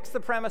rejects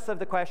the premise of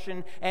the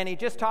question, and he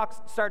just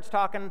starts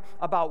talking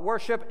about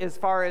worship as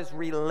far as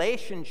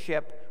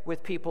relationship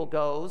with people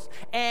goes.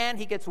 And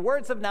he gets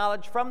words of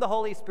knowledge from the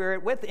Holy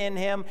Spirit within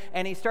him,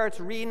 and he starts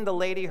reading the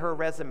lady her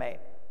resume.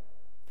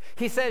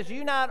 He says,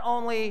 you not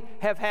only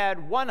have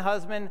had one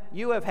husband,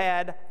 you have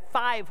had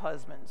 5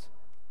 husbands.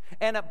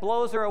 And it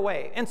blows her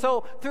away. And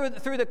so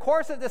through the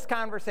course of this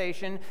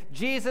conversation,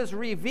 Jesus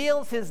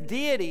reveals his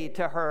deity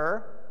to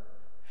her.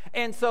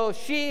 And so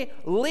she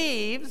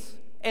leaves,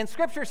 and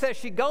Scripture says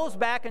she goes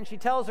back and she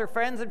tells her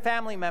friends and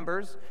family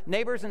members,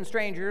 neighbors and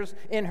strangers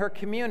in her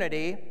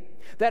community,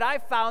 that I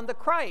found the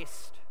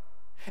Christ.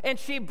 And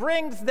she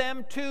brings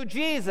them to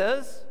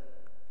Jesus,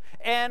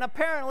 and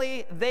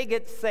apparently they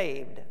get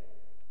saved.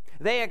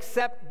 They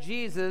accept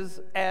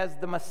Jesus as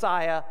the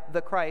Messiah,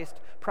 the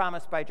Christ,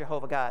 promised by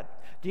Jehovah God.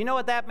 Do you know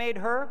what that made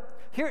her?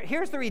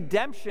 Here's the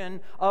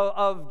redemption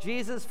of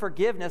Jesus'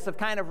 forgiveness, of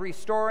kind of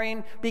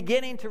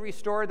beginning to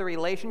restore the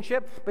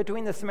relationship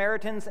between the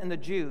Samaritans and the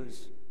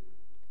Jews.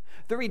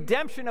 The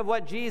redemption of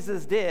what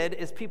Jesus did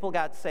is people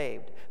got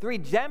saved. The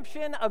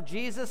redemption of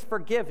Jesus'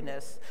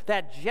 forgiveness,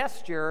 that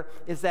gesture,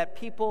 is that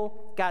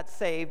people got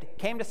saved,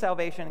 came to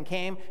salvation, and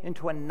came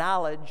into a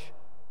knowledge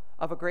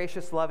of a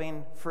gracious,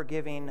 loving,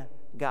 forgiving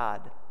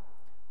God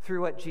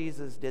through what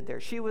Jesus did there.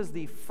 She was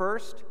the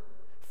first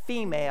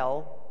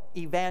female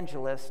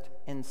evangelist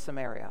in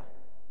Samaria.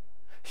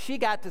 She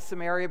got to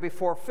Samaria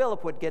before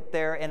Philip would get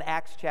there in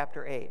Acts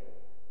chapter 8.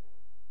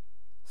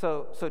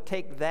 So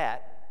take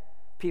that,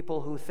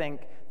 people who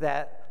think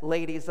that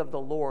ladies of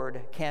the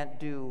Lord can't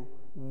do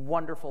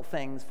wonderful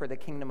things for the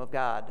kingdom of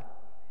God,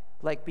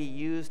 like be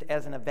used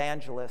as an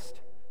evangelist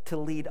to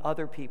lead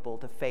other people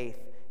to faith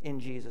in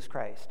Jesus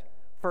Christ.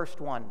 first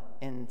one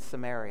in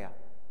Samaria.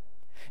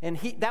 And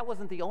that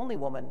wasn't the only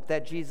woman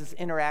that Jesus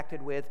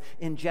interacted with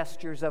in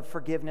gestures of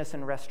forgiveness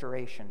and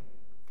restoration.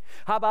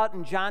 How about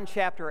in John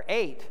chapter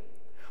 8,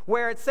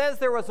 where it says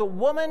there was a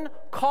woman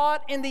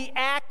caught in the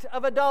act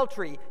of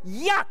adultery.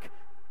 Yuck!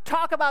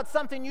 Talk about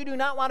something you do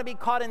not want to be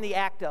caught in the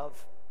act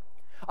of.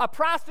 A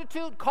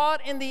prostitute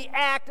caught in the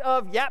act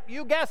of, yep,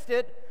 you guessed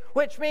it,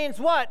 which means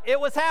what? It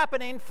was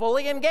happening,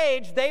 fully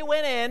engaged. They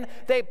went in,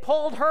 they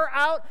pulled her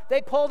out,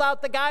 they pulled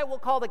out the guy, we'll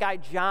call the guy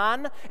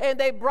John, and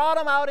they brought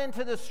him out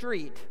into the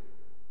street.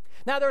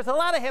 Now, there's a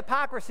lot of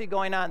hypocrisy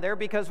going on there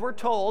because we're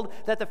told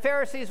that the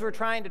Pharisees were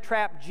trying to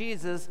trap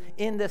Jesus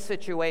in this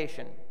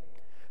situation.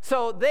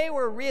 So they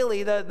were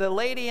really, the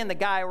lady and the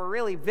guy were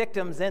really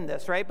victims in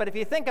this, right? But if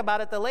you think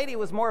about it, the lady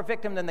was more a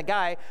victim than the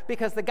guy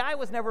because the guy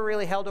was never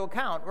really held to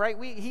account, right?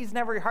 He's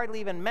never hardly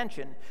even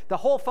mentioned. The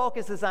whole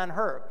focus is on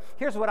her.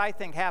 Here's what I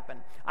think happened.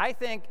 I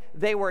think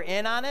they were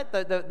in on it.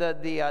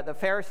 The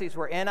Pharisees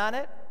were in on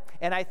it.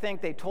 And I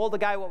think they told the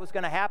guy what was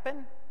going to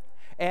happen.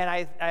 And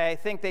I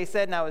think they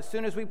said, now, as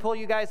soon as we pull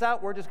you guys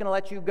out, we're just going to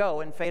let you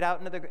go and fade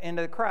out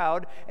into the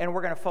crowd, and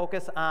we're going to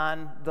focus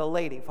on the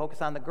lady, focus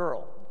on the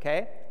girl,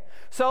 okay?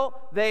 So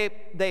they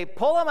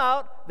pull him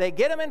out, they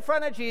get him in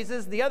front of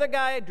Jesus, the other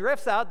guy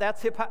drifts out,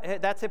 that's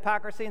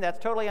hypocrisy, and that's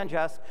totally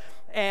unjust,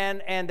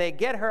 and they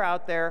get her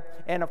out there,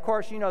 and of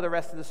course, you know the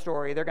rest of the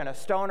story. They're going to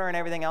stone her and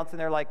everything else, and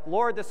they're like,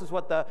 Lord, this is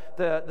what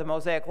the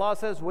Mosaic law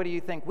says, what do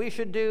you think we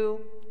should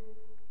do?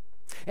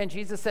 And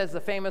Jesus says the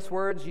famous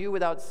words, you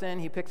without sin.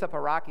 He picks up a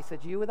rock, he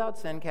said, you without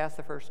sin, cast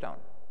the first stone.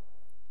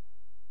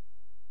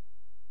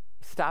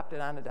 He stopped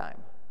it on a dime.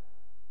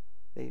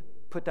 They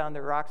put down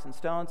their rocks and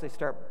stones, they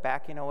start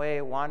backing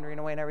away, wandering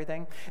away and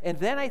everything. And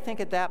then I think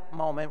at that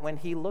moment, when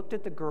he looked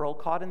at the girl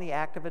caught in the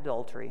act of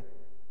adultery,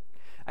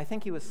 I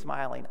think he was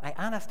smiling. I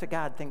honest to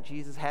God think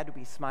Jesus had to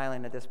be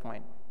smiling at this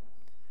point.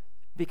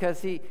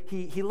 Because he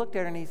looked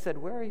at her and he said,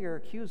 where are your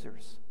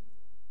accusers?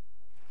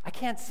 I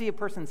can't see a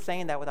person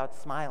saying that without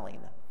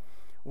smiling.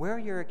 Where are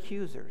your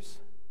accusers?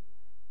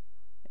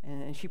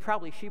 And she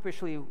probably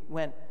sheepishly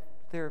went,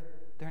 they're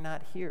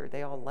not here.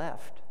 They all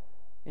left.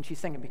 And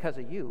she's thinking, because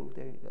of you,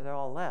 they're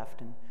all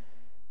left.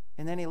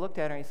 And then he looked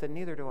at her and he said,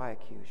 neither do I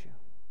accuse you.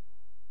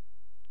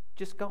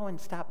 Just go and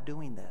stop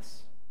doing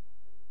this.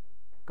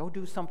 Go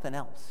do something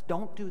else.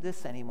 Don't do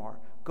this anymore.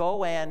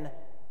 Go and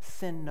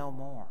sin no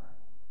more.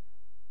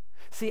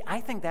 See,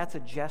 I think that's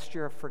a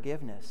gesture of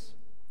forgiveness.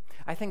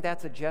 I think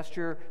that's a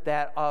gesture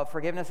of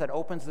forgiveness that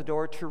opens the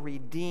door to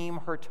redeem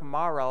her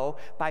tomorrow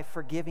by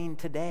forgiving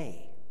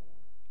today.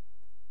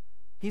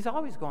 He's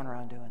always going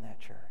around doing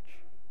that, church.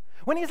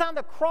 When he's on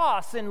the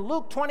cross in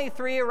Luke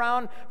 23,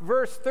 around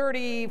verse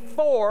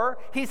 34,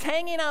 he's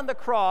hanging on the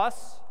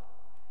cross,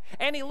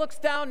 and he looks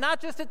down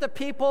not just at the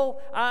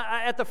people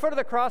at the foot of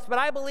the cross, but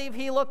I believe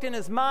he looked in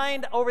his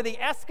mind over the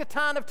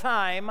eschaton of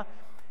time,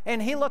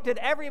 and he looked at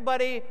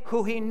everybody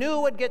who he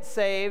knew would get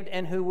saved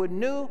and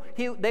who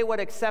they would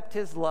accept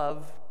his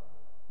love,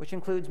 which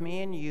includes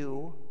me and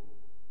you.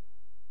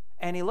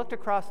 And he looked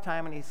across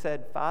time and he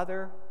said,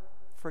 Father,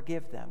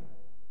 forgive them.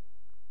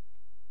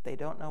 They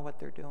don't know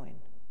what they're doing.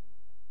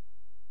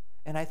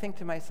 And I think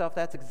to myself,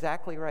 that's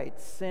exactly right.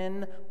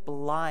 Sin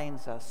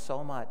blinds us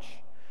so much.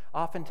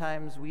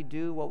 Oftentimes we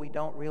do what we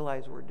don't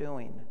realize we're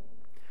doing.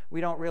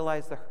 We don't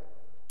realize the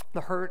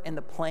hurt and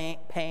the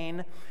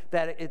pain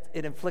that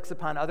it inflicts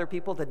upon other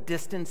people, the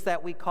distance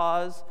that we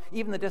cause,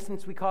 even the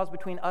distance we cause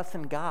between us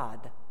and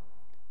God.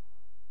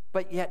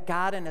 But yet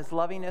God in his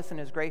lovingness and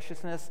his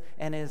graciousness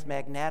and his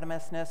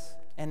magnanimousness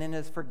and in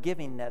his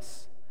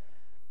forgivingness,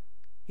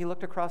 he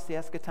looked across the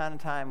eschaton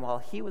of time while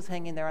he was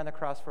hanging there on the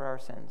cross for our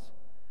sins.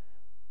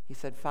 He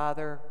said,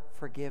 Father,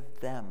 forgive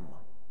them.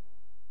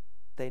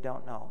 They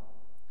don't know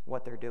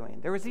what they're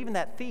doing. There was even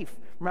that thief,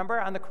 remember,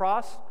 on the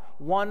cross?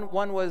 One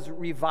was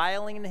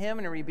reviling him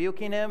and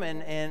rebuking him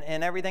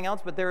and everything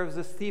else, but there was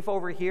this thief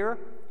over here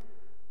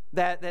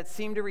that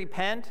seemed to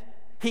repent.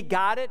 He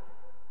got it.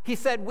 He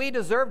said, we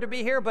deserve to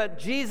be here, but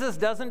Jesus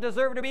doesn't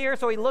deserve to be here.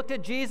 So he looked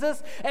at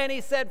Jesus and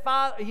he said,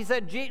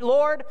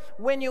 Lord,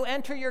 when you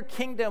enter your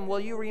kingdom,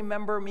 will you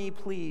remember me,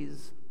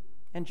 please?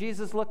 And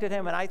Jesus looked at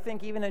him, and I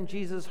think even in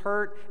Jesus'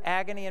 hurt,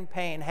 agony, and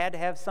pain, had to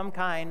have some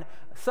kind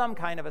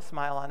of a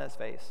smile on his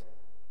face.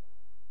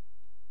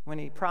 When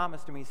he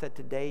promised him, he said,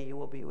 today you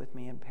will be with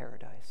me in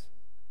paradise.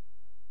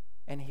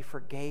 And he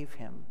forgave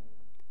him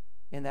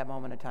in that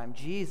moment of time.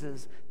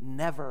 Jesus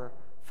never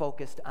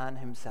focused on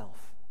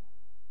himself.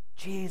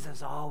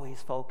 Jesus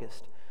always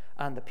focused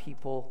on the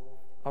people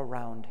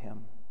around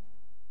him.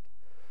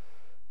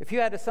 If you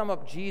had to sum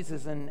up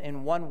Jesus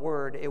in one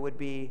word, it would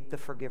be the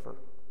forgiver.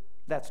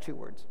 That's two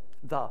words,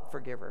 the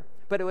forgiver.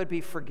 But it would be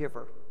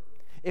forgiver.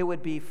 It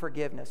would be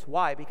forgiveness.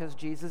 Why? Because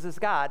Jesus is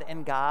God,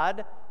 and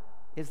God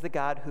is the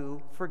God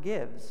who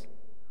forgives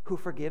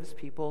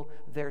people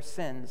their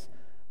sins,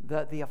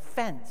 the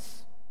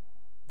offense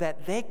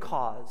that they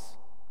cause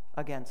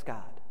against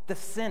God,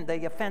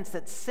 the offense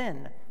that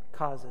sin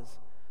causes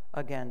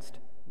against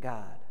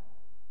God.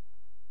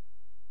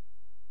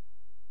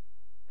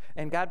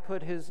 And God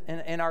put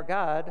and our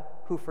God,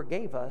 who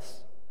forgave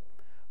us,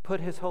 put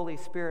his Holy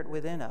Spirit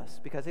within us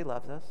because he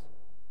loves us,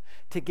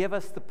 to give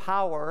us the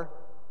power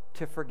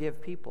to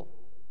forgive people.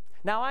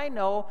 Now, I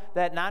know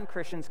that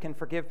non-Christians can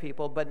forgive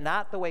people, but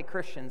not the way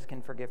Christians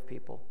can forgive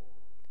people.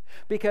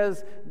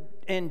 Because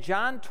in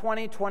John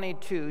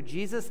 20:22,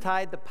 Jesus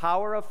tied the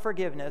power of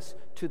forgiveness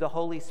to the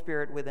Holy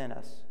Spirit within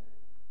us.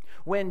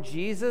 When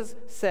Jesus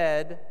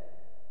said,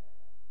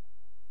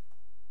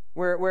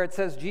 where it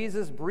says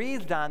Jesus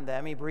breathed on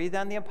them, he breathed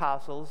on the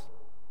apostles,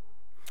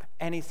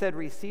 and he said,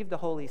 receive the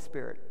Holy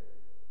Spirit.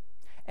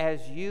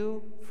 As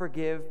you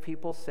forgive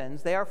people's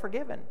sins, they are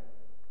forgiven.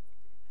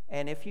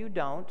 And if you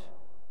don't,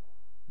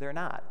 they're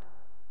not.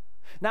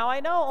 Now, I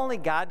know only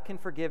God can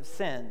forgive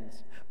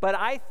sins, but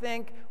I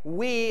think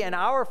we and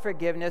our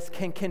forgiveness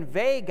can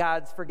convey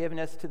God's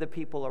forgiveness to the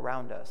people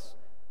around us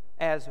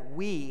as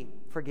we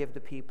forgive the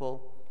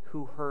people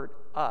who hurt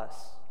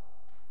us.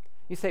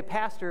 You say,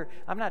 Pastor,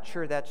 I'm not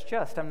sure that's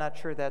just. I'm not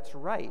sure that's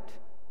right.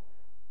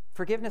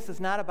 Forgiveness is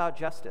not about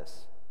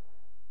justice.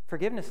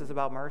 Forgiveness is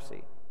about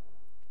mercy.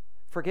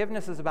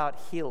 Forgiveness is about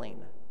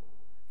healing.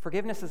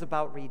 Forgiveness is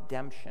about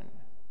redemption.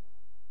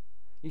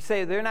 You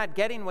say they're not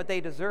getting what they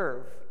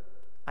deserve.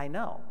 I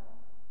know.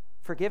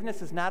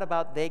 Forgiveness is not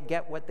about they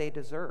get what they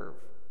deserve.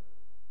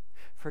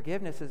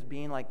 Forgiveness is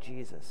being like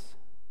Jesus.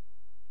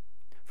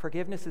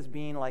 Forgiveness is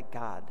being like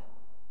God.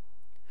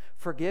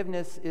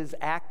 Forgiveness is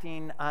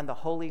acting on the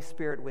Holy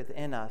Spirit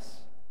within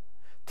us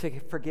to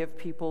forgive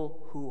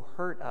people who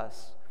hurt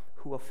us,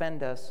 who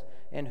offend us,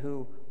 and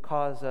who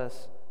cause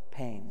us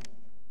pain.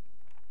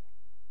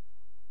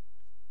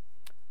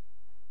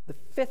 The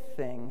fifth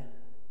thing,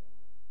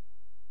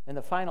 and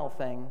the final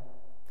thing,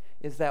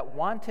 is that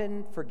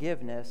wanton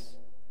forgiveness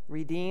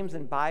redeems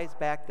and buys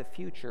back the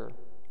future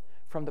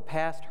from the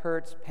past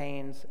hurts,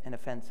 pains, and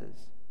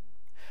offenses.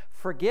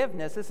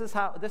 Forgiveness, this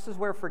is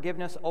where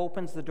forgiveness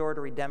opens the door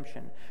to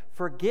redemption.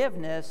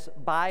 Forgiveness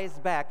buys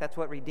back, that's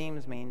what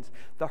redeems means,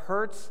 the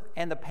hurts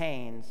and the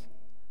pains.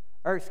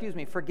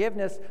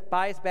 Forgiveness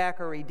buys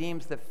back or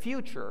redeems the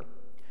future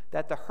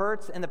that the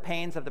hurts and the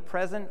pains of the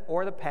present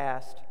or the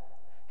past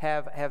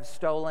have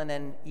stolen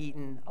and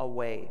eaten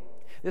away.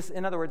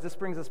 In other words, this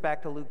brings us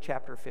back to Luke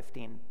chapter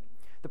 15,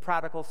 the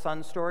prodigal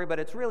son story, but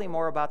it's really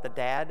more about the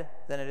dad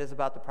than it is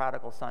about the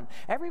prodigal son.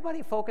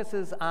 Everybody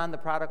focuses on the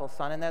prodigal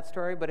son in that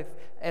story, but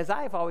as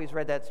I've always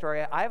read that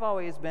story, I've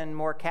always been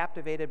more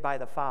captivated by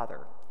the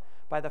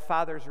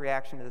father's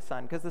reaction to the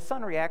son, because the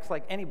son reacts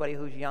like anybody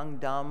who's young,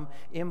 dumb,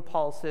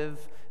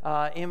 impulsive,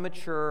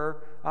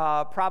 immature,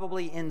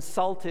 probably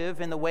insultive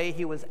in the way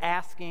he was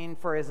asking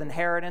for his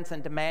inheritance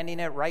and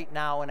demanding it right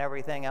now and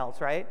everything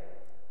else, right?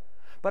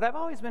 But I've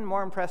always been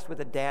more impressed with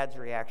the dad's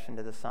reaction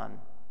to the son.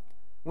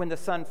 When the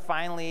son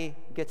finally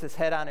gets his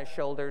head on his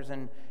shoulders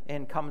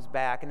and comes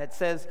back. And it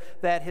says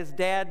that his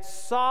dad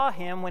saw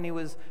him when he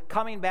was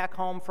coming back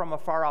home from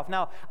afar off.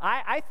 Now,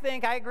 I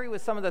think, I agree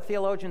with some of the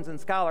theologians and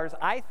scholars,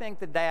 I think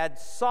the dad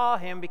saw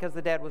him because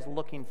the dad was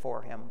looking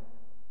for him.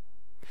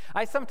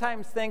 I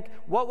sometimes think,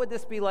 what would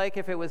this be like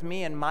if it was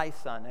me and my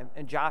son,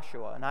 and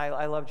Joshua? And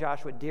I love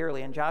Joshua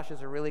dearly, and Josh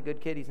is a really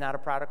good kid. He's not a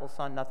prodigal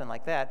son, nothing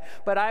like that.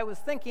 But I was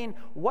thinking,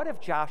 what if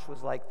Josh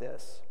was like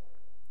this?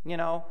 You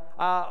know,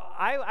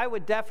 I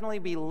would definitely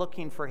be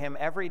looking for him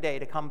every day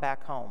to come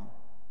back home.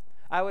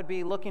 I would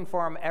be looking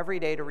for him every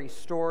day to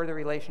restore the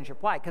relationship.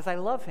 Why? Because I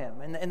love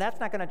him, and that's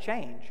not going to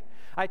change.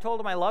 I told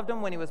him I loved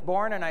him when he was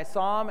born, and I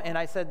saw him, and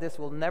I said this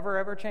will never,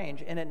 ever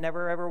change, and it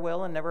never, ever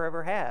will, and never,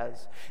 ever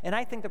has. And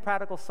I think the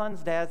prodigal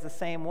son's dad's the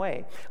same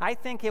way. I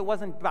think it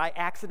wasn't by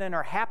accident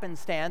or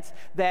happenstance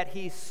that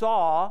he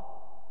saw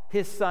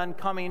his son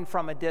coming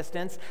from a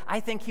distance. I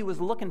think he was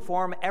looking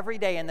for him every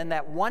day, and then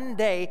that one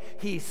day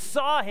he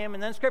saw him,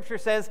 and then Scripture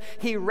says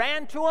he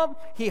ran to him,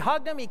 he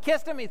hugged him, he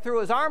kissed him, he threw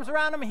his arms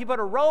around him, he put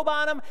a robe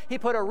on him, he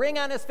put a ring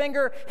on his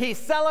finger, he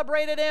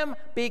celebrated him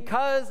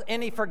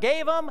and he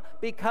forgave him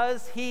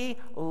because he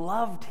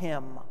loved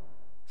him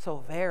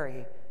so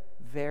very,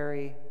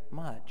 very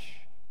much.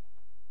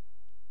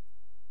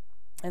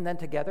 And then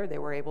together they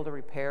were able to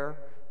repair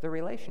the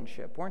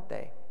relationship, weren't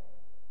they?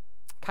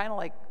 Kind of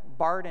like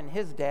Bart and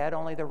his dad,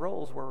 only the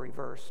roles were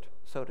reversed,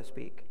 so to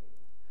speak.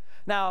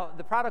 Now,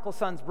 the prodigal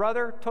son's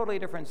brother, totally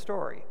different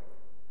story.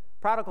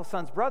 Prodigal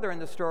son's brother in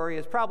the story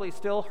is probably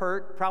still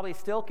hurt, probably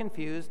still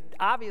confused,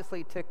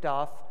 obviously ticked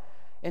off,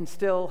 and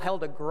still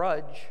held a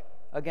grudge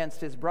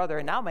against his brother.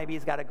 And now maybe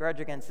he's got a grudge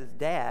against his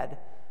dad,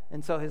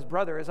 and so his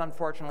brother is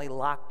unfortunately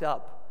locked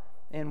up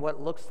in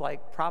what looks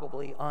like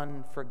probably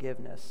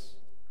unforgiveness.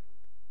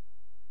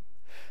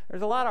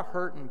 There's a lot of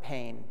hurt and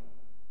pain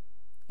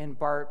in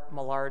Bart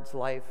Millard's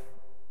life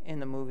in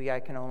the movie,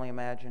 I can only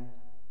imagine.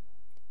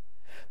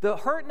 The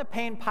hurt and the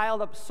pain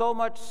piled up so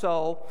much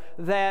so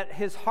that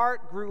his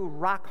heart grew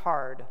rock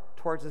hard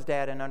towards his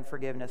dad in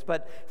unforgiveness.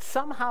 But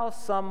somehow,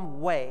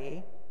 some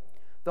way,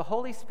 the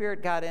Holy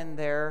Spirit got in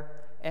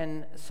there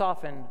and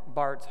softened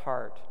Bart's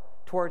heart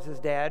towards his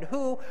dad,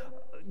 who,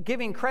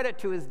 giving credit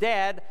to his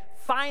dad,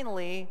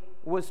 finally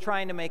was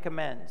trying to make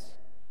amends.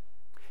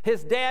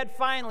 His dad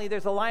finally,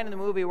 there's a line in the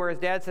movie where his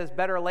dad says,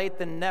 better late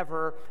than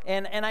never.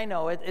 And I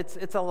know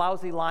it's a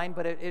lousy line,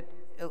 but it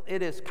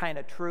is kind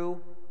of true.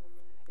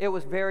 It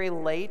was very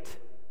late,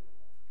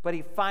 but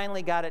he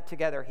finally got it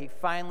together. He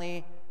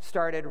finally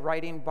started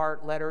writing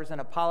Bart letters and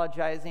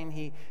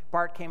apologizing.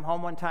 Bart came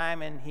home one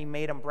time and he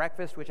made him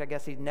breakfast, which I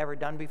guess he'd never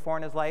done before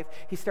in his life.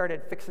 He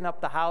started fixing up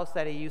the house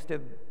that he used to,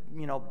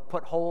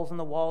 put holes in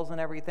the walls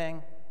and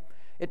everything.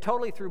 It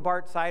totally threw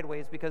Bart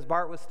sideways because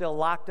Bart was still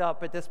locked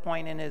up at this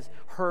point in his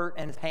hurt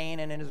and his pain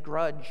and in his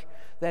grudge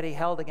that he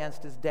held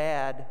against his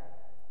dad.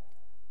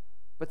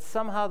 But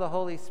somehow the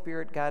Holy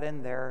Spirit got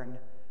in there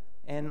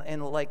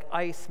and like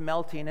ice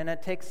melting, and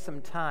it takes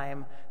some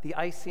time, the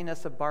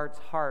iciness of Bart's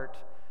heart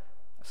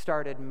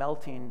started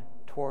melting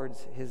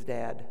towards his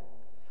dad.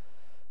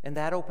 And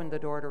that opened the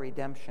door to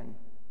redemption,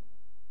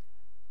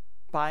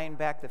 buying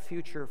back the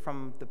future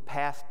from the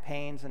past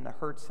pains and the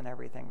hurts and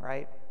everything,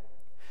 right?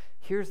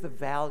 Here's the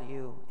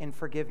value in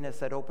forgiveness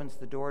that opens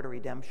the door to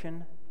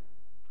redemption.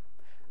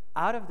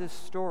 Out of this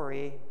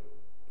story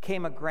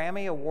came a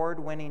Grammy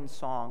Award-winning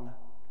song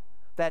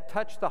that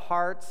touched the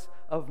hearts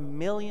of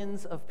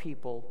millions of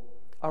people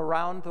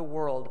around the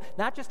world,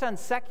 not just on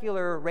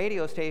secular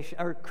radio station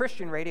or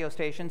Christian radio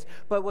stations,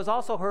 but was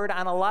also heard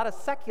on a lot of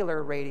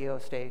secular radio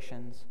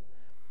stations.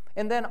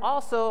 And then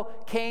also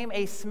came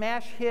a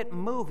smash hit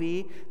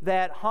movie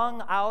that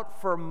hung out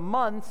for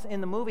months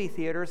in the movie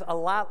theaters, a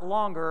lot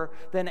longer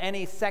than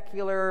any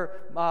secular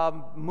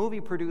movie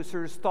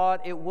producers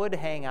thought it would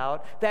hang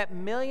out, that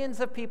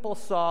millions of people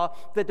saw,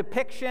 the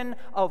depiction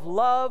of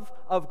love,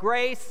 of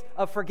grace,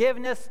 of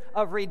forgiveness,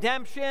 of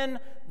redemption,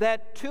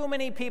 that too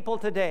many people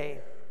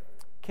today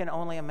can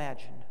only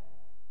imagine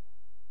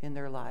in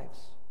their lives.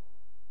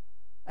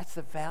 That's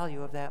the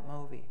value of that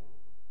movie.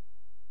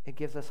 It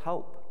gives us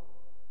hope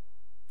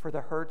for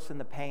the hurts and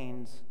the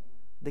pains,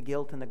 the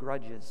guilt and the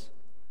grudges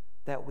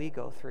that we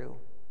go through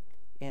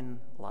in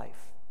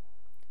life.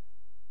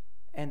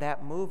 And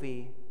that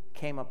movie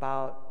came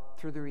about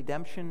through the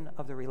redemption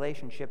of the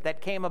relationship, that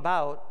came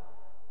about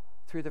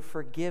through the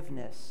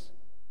forgiveness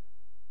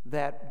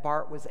that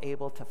Bart was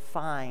able to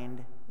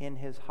find in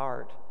his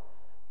heart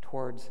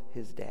towards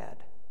his dad.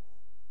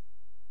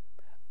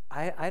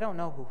 I don't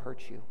know who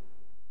hurt you.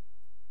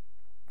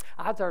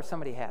 Odds are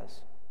somebody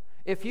has.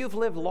 If you've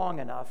lived long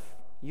enough,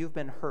 you've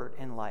been hurt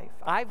in life.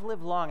 I've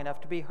lived long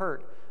enough to be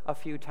hurt a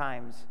few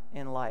times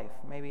in life,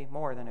 maybe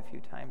more than a few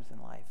times in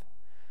life.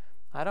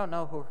 I don't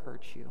know who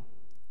hurt you,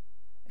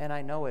 and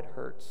I know it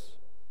hurts.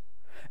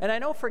 And I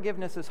know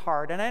forgiveness is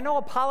hard, and I know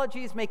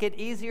apologies make it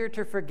easier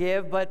to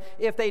forgive, but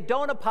if they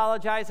don't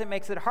apologize, it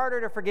makes it harder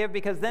to forgive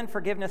because then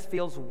forgiveness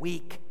feels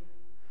weak.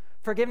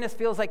 Forgiveness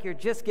feels like you're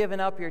just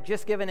giving up, you're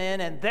just giving in,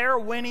 and they're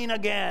winning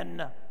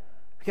again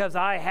because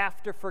I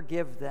have to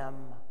forgive them.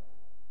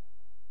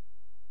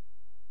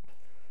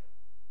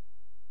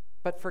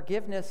 But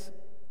forgiveness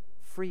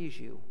frees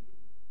you.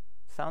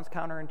 Sounds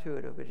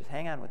counterintuitive, but just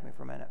hang on with me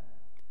for a minute.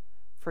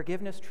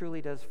 Forgiveness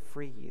truly does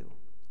free you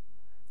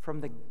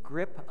from the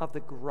grip of the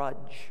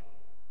grudge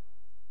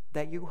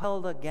that you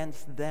held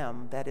against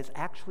them that is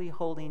actually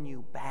holding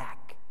you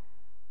back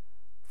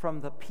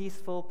from the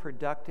peaceful,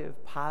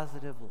 productive,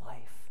 positive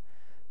life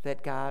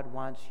that God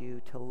wants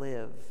you to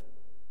live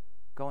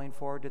going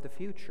forward to the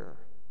future.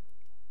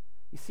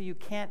 You see, you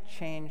can't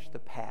change the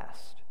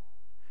past.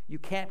 You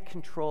can't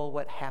control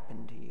what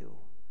happened to you,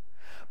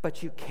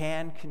 but you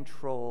can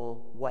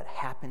control what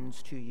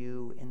happens to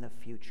you in the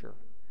future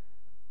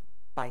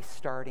by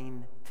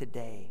starting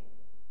today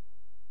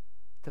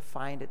to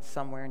find it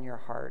somewhere in your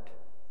heart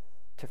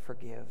to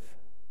forgive.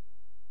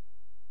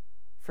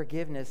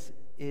 Forgiveness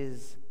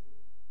is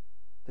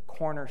the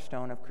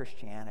cornerstone of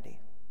Christianity.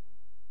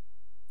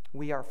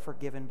 We are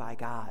forgiven by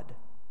God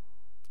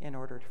in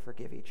order to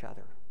forgive each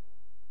other.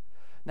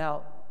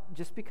 Now,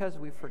 just because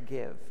we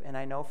forgive, and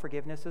I know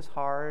forgiveness is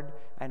hard,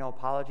 I know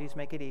apologies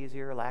make it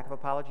easier, lack of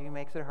apology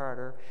makes it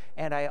harder,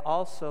 and I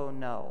also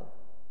know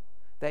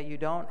that you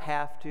don't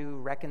have to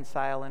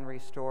reconcile and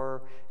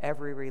restore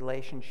every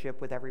relationship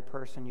with every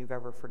person you've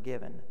ever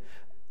forgiven.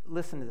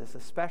 Listen to this,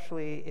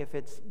 especially if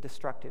it's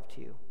destructive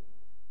to you,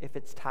 if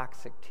it's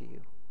toxic to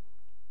you.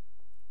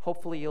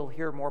 Hopefully you'll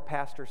hear more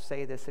pastors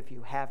say this if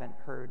you haven't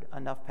heard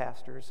enough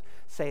pastors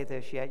say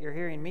this yet. You're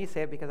hearing me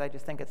say it because I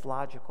just think it's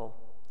logical.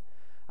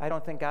 I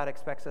don't think God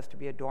expects us to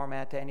be a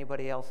doormat to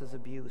anybody else's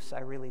abuse. I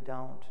really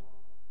don't.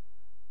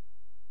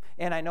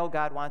 And I know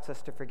God wants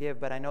us to forgive,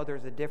 but I know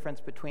there's a difference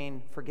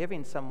between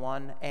forgiving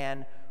someone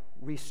and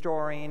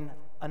restoring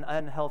an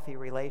unhealthy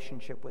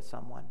relationship with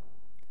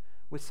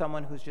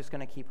someone who's just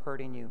going to keep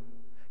hurting you,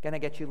 going to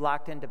get you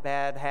locked into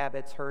bad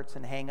habits, hurts,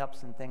 and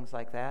hang-ups and things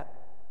like that.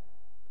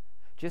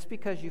 Just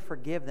because you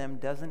forgive them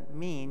doesn't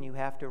mean you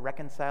have to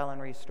reconcile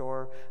and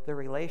restore the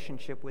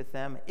relationship with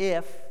them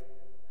if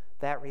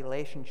that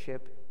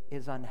relationship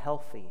is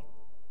unhealthy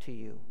to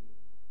you.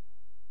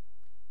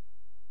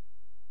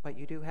 But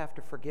you do have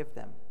to forgive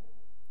them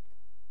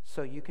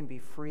so you can be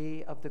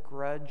free of the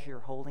grudge you're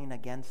holding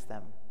against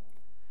them,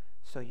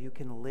 so you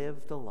can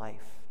live the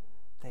life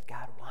that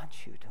God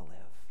wants you to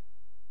live.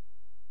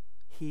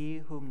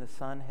 He whom the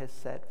Son has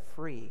set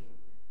free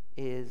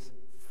is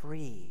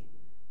free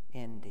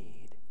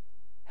indeed,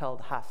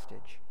 held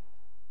hostage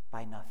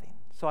by nothing.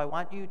 So I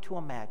want you to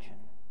imagine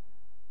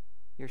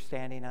you're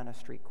standing on a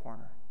street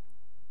corner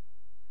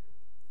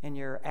and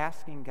you're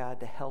asking God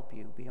to help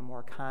you be a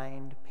more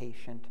kind,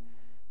 patient,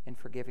 and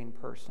forgiving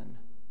person.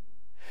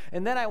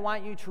 And then I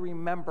want you to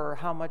remember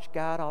how much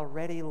God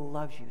already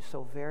loves you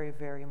so very,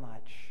 very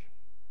much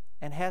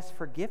and has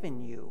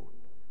forgiven you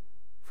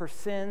for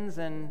sins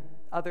and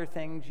other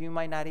things you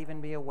might not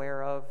even be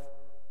aware of,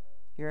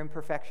 your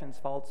imperfections,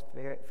 faults,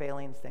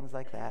 failings, things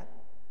like that.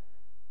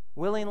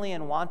 Willingly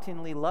and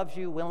wantingly loves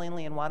you,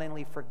 willingly and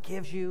wantingly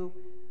forgives you.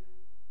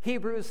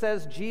 Hebrews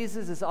says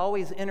Jesus is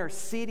always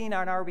interceding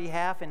on our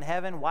behalf in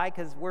heaven. Why?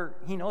 Because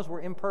he knows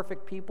we're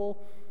imperfect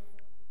people.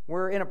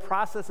 We're in a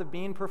process of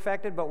being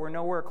perfected, but we're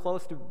nowhere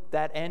close to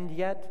that end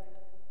yet.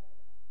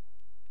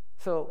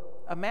 So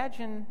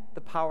imagine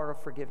the power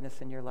of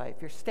forgiveness in your life.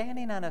 You're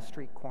standing on a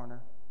street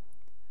corner,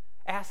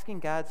 asking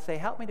God, say,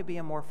 help me to be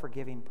a more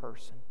forgiving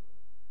person.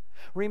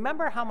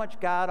 Remember how much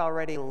God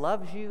already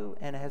loves you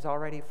and has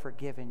already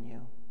forgiven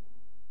you.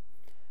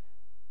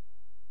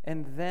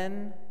 And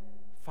then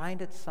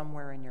find it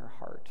somewhere in your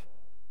heart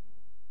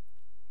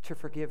to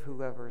forgive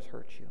whoever has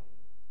hurt you.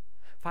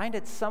 Find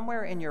it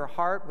somewhere in your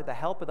heart with the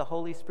help of the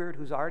Holy Spirit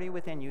who's already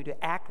within you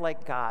to act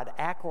like God,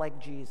 act like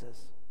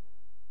Jesus.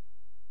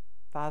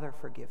 Father,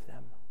 forgive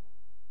them.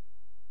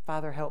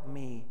 Father, help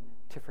me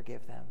to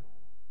forgive them.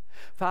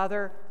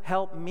 Father,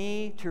 help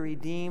me to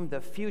redeem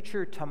the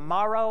future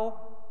tomorrow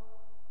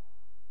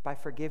by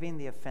forgiving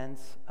the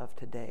offense of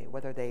today,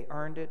 whether they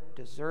earned it,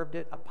 deserved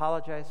it,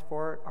 apologized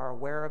for it, are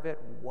aware of it,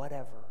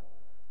 whatever.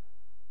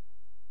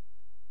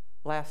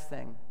 Last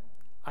thing,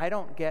 I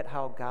don't get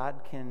how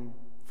God can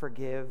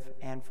forgive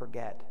and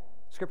forget.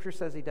 Scripture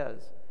says he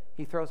does.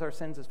 He throws our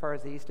sins as far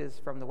as the east is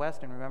from the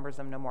west and remembers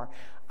them no more.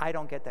 I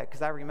don't get that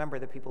because I remember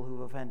the people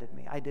who offended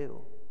me. I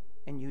do,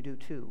 and you do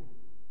too.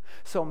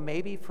 So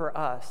maybe for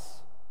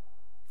us,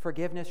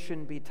 forgiveness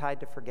shouldn't be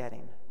tied to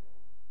forgetting.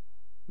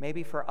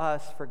 Maybe for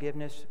us,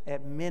 forgiveness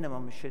at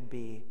minimum should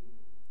be,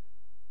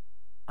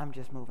 I'm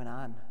just moving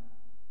on.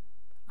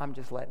 I'm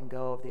just letting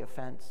go of the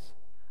offense.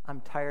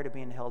 I'm tired of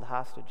being held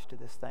hostage to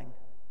this thing.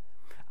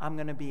 I'm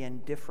going to be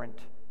indifferent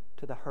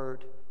to the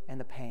hurt and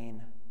the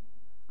pain.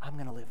 I'm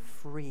going to live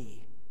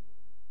free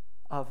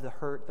of the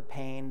hurt, the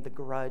pain, the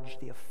grudge,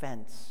 the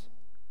offense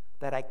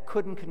that I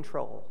couldn't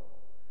control,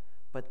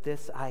 but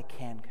this I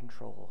can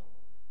control.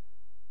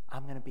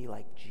 I'm going to be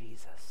like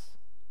Jesus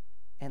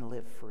and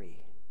live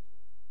free.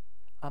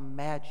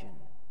 Imagine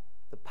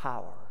the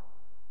power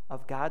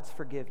of God's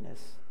forgiveness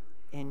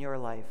in your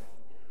life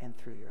and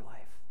through your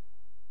life.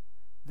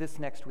 This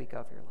next week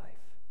of your life.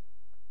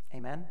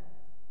 Amen?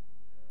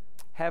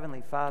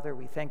 Heavenly Father,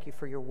 we thank you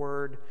for your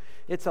word.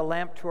 It's a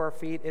lamp to our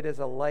feet. It is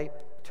a light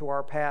to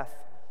our path.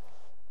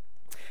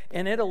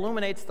 And it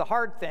illuminates the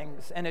hard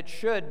things, and it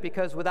should,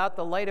 because without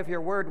the light of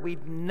your word,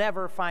 we'd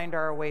never find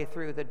our way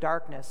through the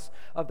darkness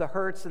of the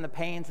hurts and the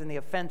pains and the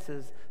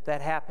offenses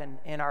that happen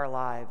in our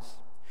lives.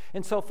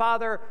 And so,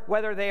 Father,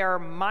 whether they are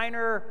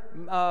minor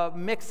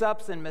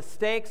mix-ups and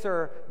mistakes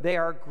or they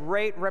are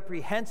great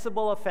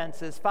reprehensible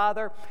offenses,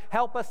 Father,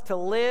 help us to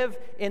live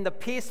in the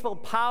peaceful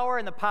power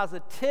and the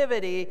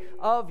positivity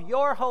of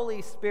your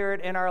Holy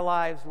Spirit in our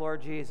lives,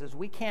 Lord Jesus.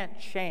 We can't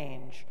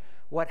change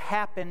what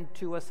happened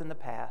to us in the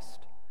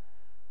past,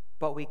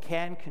 but we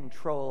can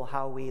control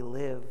how we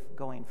live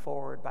going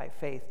forward by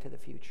faith to the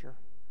future.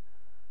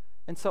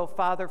 And so,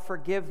 Father,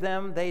 forgive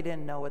them. They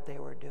didn't know what they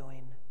were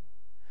doing.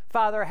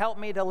 Father, help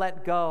me to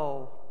let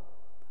go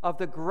of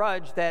the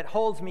grudge that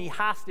holds me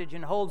hostage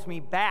and holds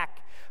me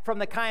back from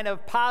the kind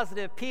of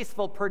positive,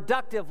 peaceful,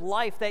 productive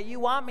life that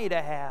you want me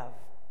to have.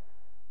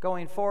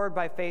 Going forward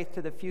by faith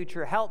to the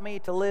future, help me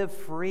to live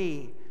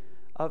free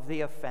of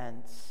the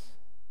offense.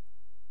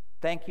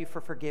 Thank you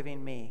for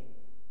forgiving me.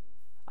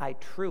 I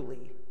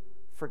truly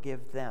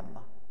forgive them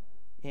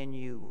in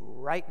you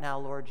right now,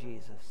 Lord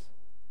Jesus.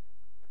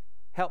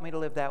 Help me to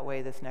live that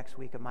way this next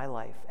week of my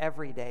life,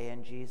 every day.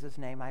 In Jesus'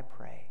 name I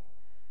pray.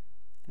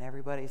 And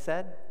everybody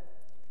said,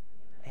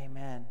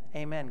 amen.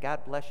 Amen. God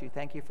bless you.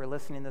 Thank you for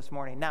listening this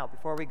morning. Now,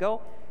 before we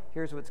go,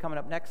 here's what's coming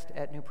up next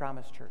at New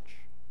Promise Church.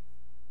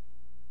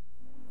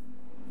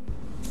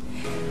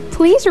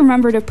 Please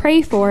remember to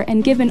pray for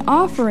and give an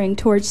offering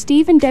towards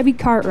Steve and Debbie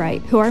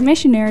Cartwright, who are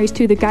missionaries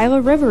to the Gila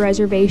River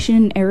Reservation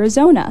in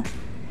Arizona.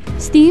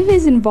 Steve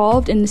is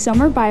involved in the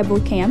summer Bible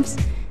camps,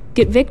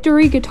 Get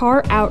Victory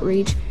Guitar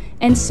Outreach,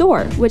 and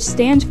SOAR, which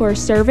stands for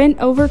Servant,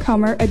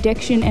 Overcomer,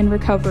 Addiction, and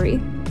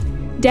Recovery.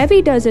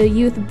 Debbie does a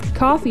youth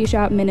coffee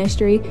shop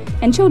ministry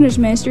and children's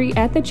ministry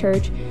at the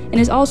church and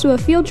is also a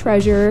field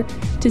treasurer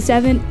to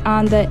 7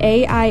 on the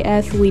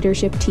AIF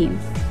leadership team.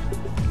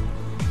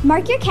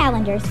 Mark your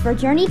calendars for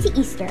Journey to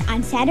Easter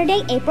on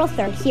Saturday, April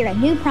 3rd here at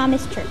New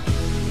Promise Church.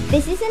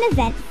 This is an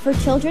event for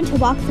children to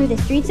walk through the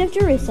streets of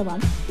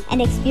Jerusalem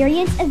and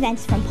experience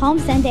events from Palm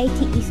Sunday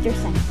to Easter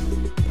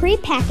Sunday.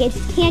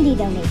 Pre-packaged candy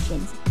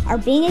donations are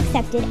being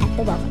accepted at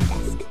the welcome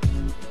desk.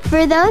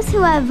 For those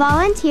who have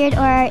volunteered or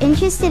are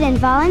interested in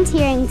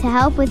volunteering to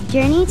help with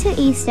Journey to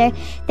Easter,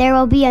 there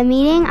will be a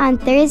meeting on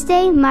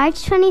Thursday,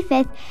 March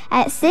 25th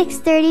at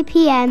 6:30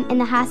 p.m. in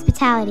the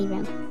hospitality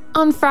room.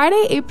 On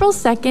Friday, April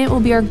 2nd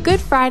will be our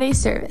Good Friday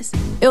service.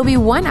 It will be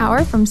 1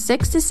 hour from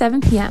 6 to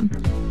 7 p.m.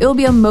 It will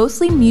be a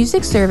mostly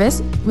music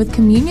service with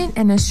communion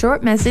and a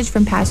short message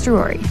from Pastor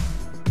Rory.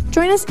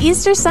 Join us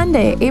Easter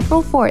Sunday,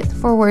 April 4th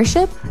for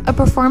worship, a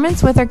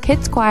performance with our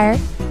kids choir,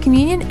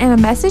 communion, and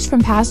a message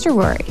from Pastor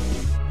Rory.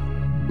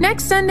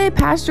 Next Sunday,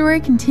 Pastor Rory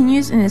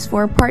continues in his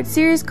 4-part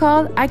series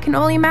called I Can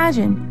Only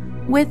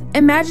Imagine, with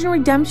Imagine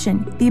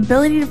Redemption, the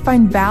ability to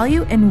find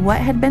value in what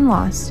had been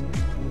lost.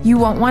 You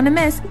won't want to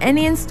miss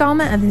any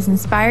installment of this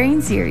inspiring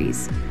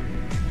series.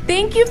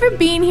 Thank you for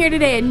being here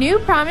today at New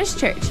Promise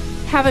Church.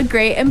 Have a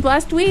great and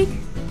blessed week.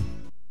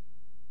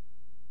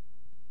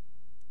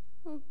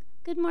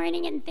 Good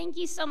morning, and thank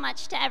you so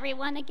much to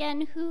everyone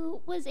again who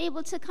was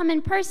able to come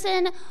in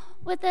person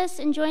with us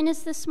and join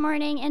us this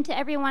morning, and to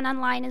everyone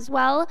online as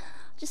well.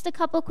 Just a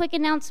couple quick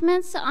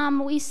announcements.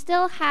 We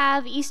still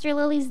have Easter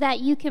lilies that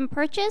you can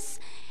purchase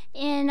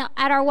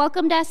at our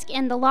welcome desk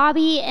in the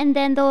lobby, and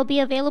then they'll be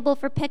available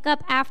for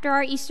pickup after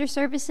our Easter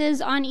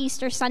services on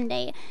Easter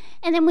Sunday.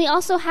 And then we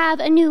also have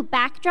a new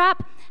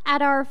backdrop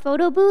at our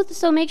photo booth,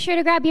 so make sure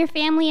to grab your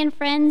family and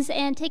friends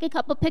and take a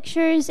couple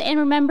pictures, and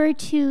remember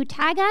to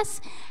tag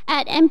us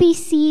at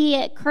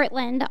NBC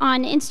Kirtland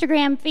on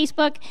Instagram,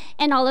 Facebook,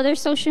 and all other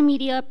social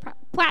media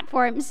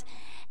platforms.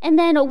 And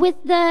then with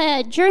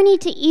the Journey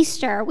to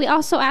Easter, we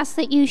also ask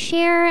that you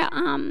share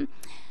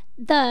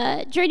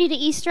the Journey to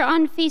Easter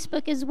on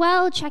Facebook as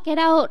well. Check it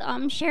out,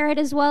 share it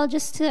as well,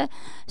 just to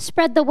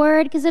spread the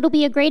word, because it'll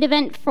be a great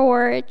event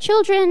for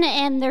children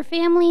and their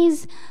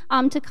families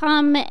to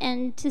come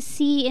and to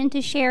see and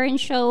to share and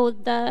show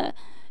the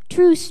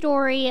true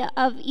story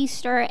of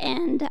Easter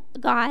and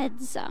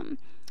God's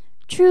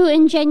true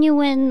and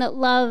genuine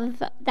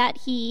love that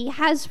he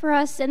has for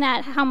us, and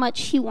that how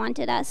much he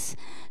wanted us.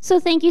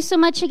 So thank you so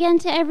much again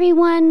to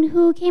everyone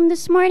who came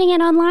this morning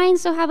and online.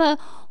 So have a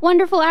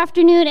wonderful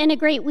afternoon and a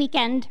great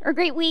weekend, or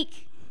great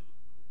week.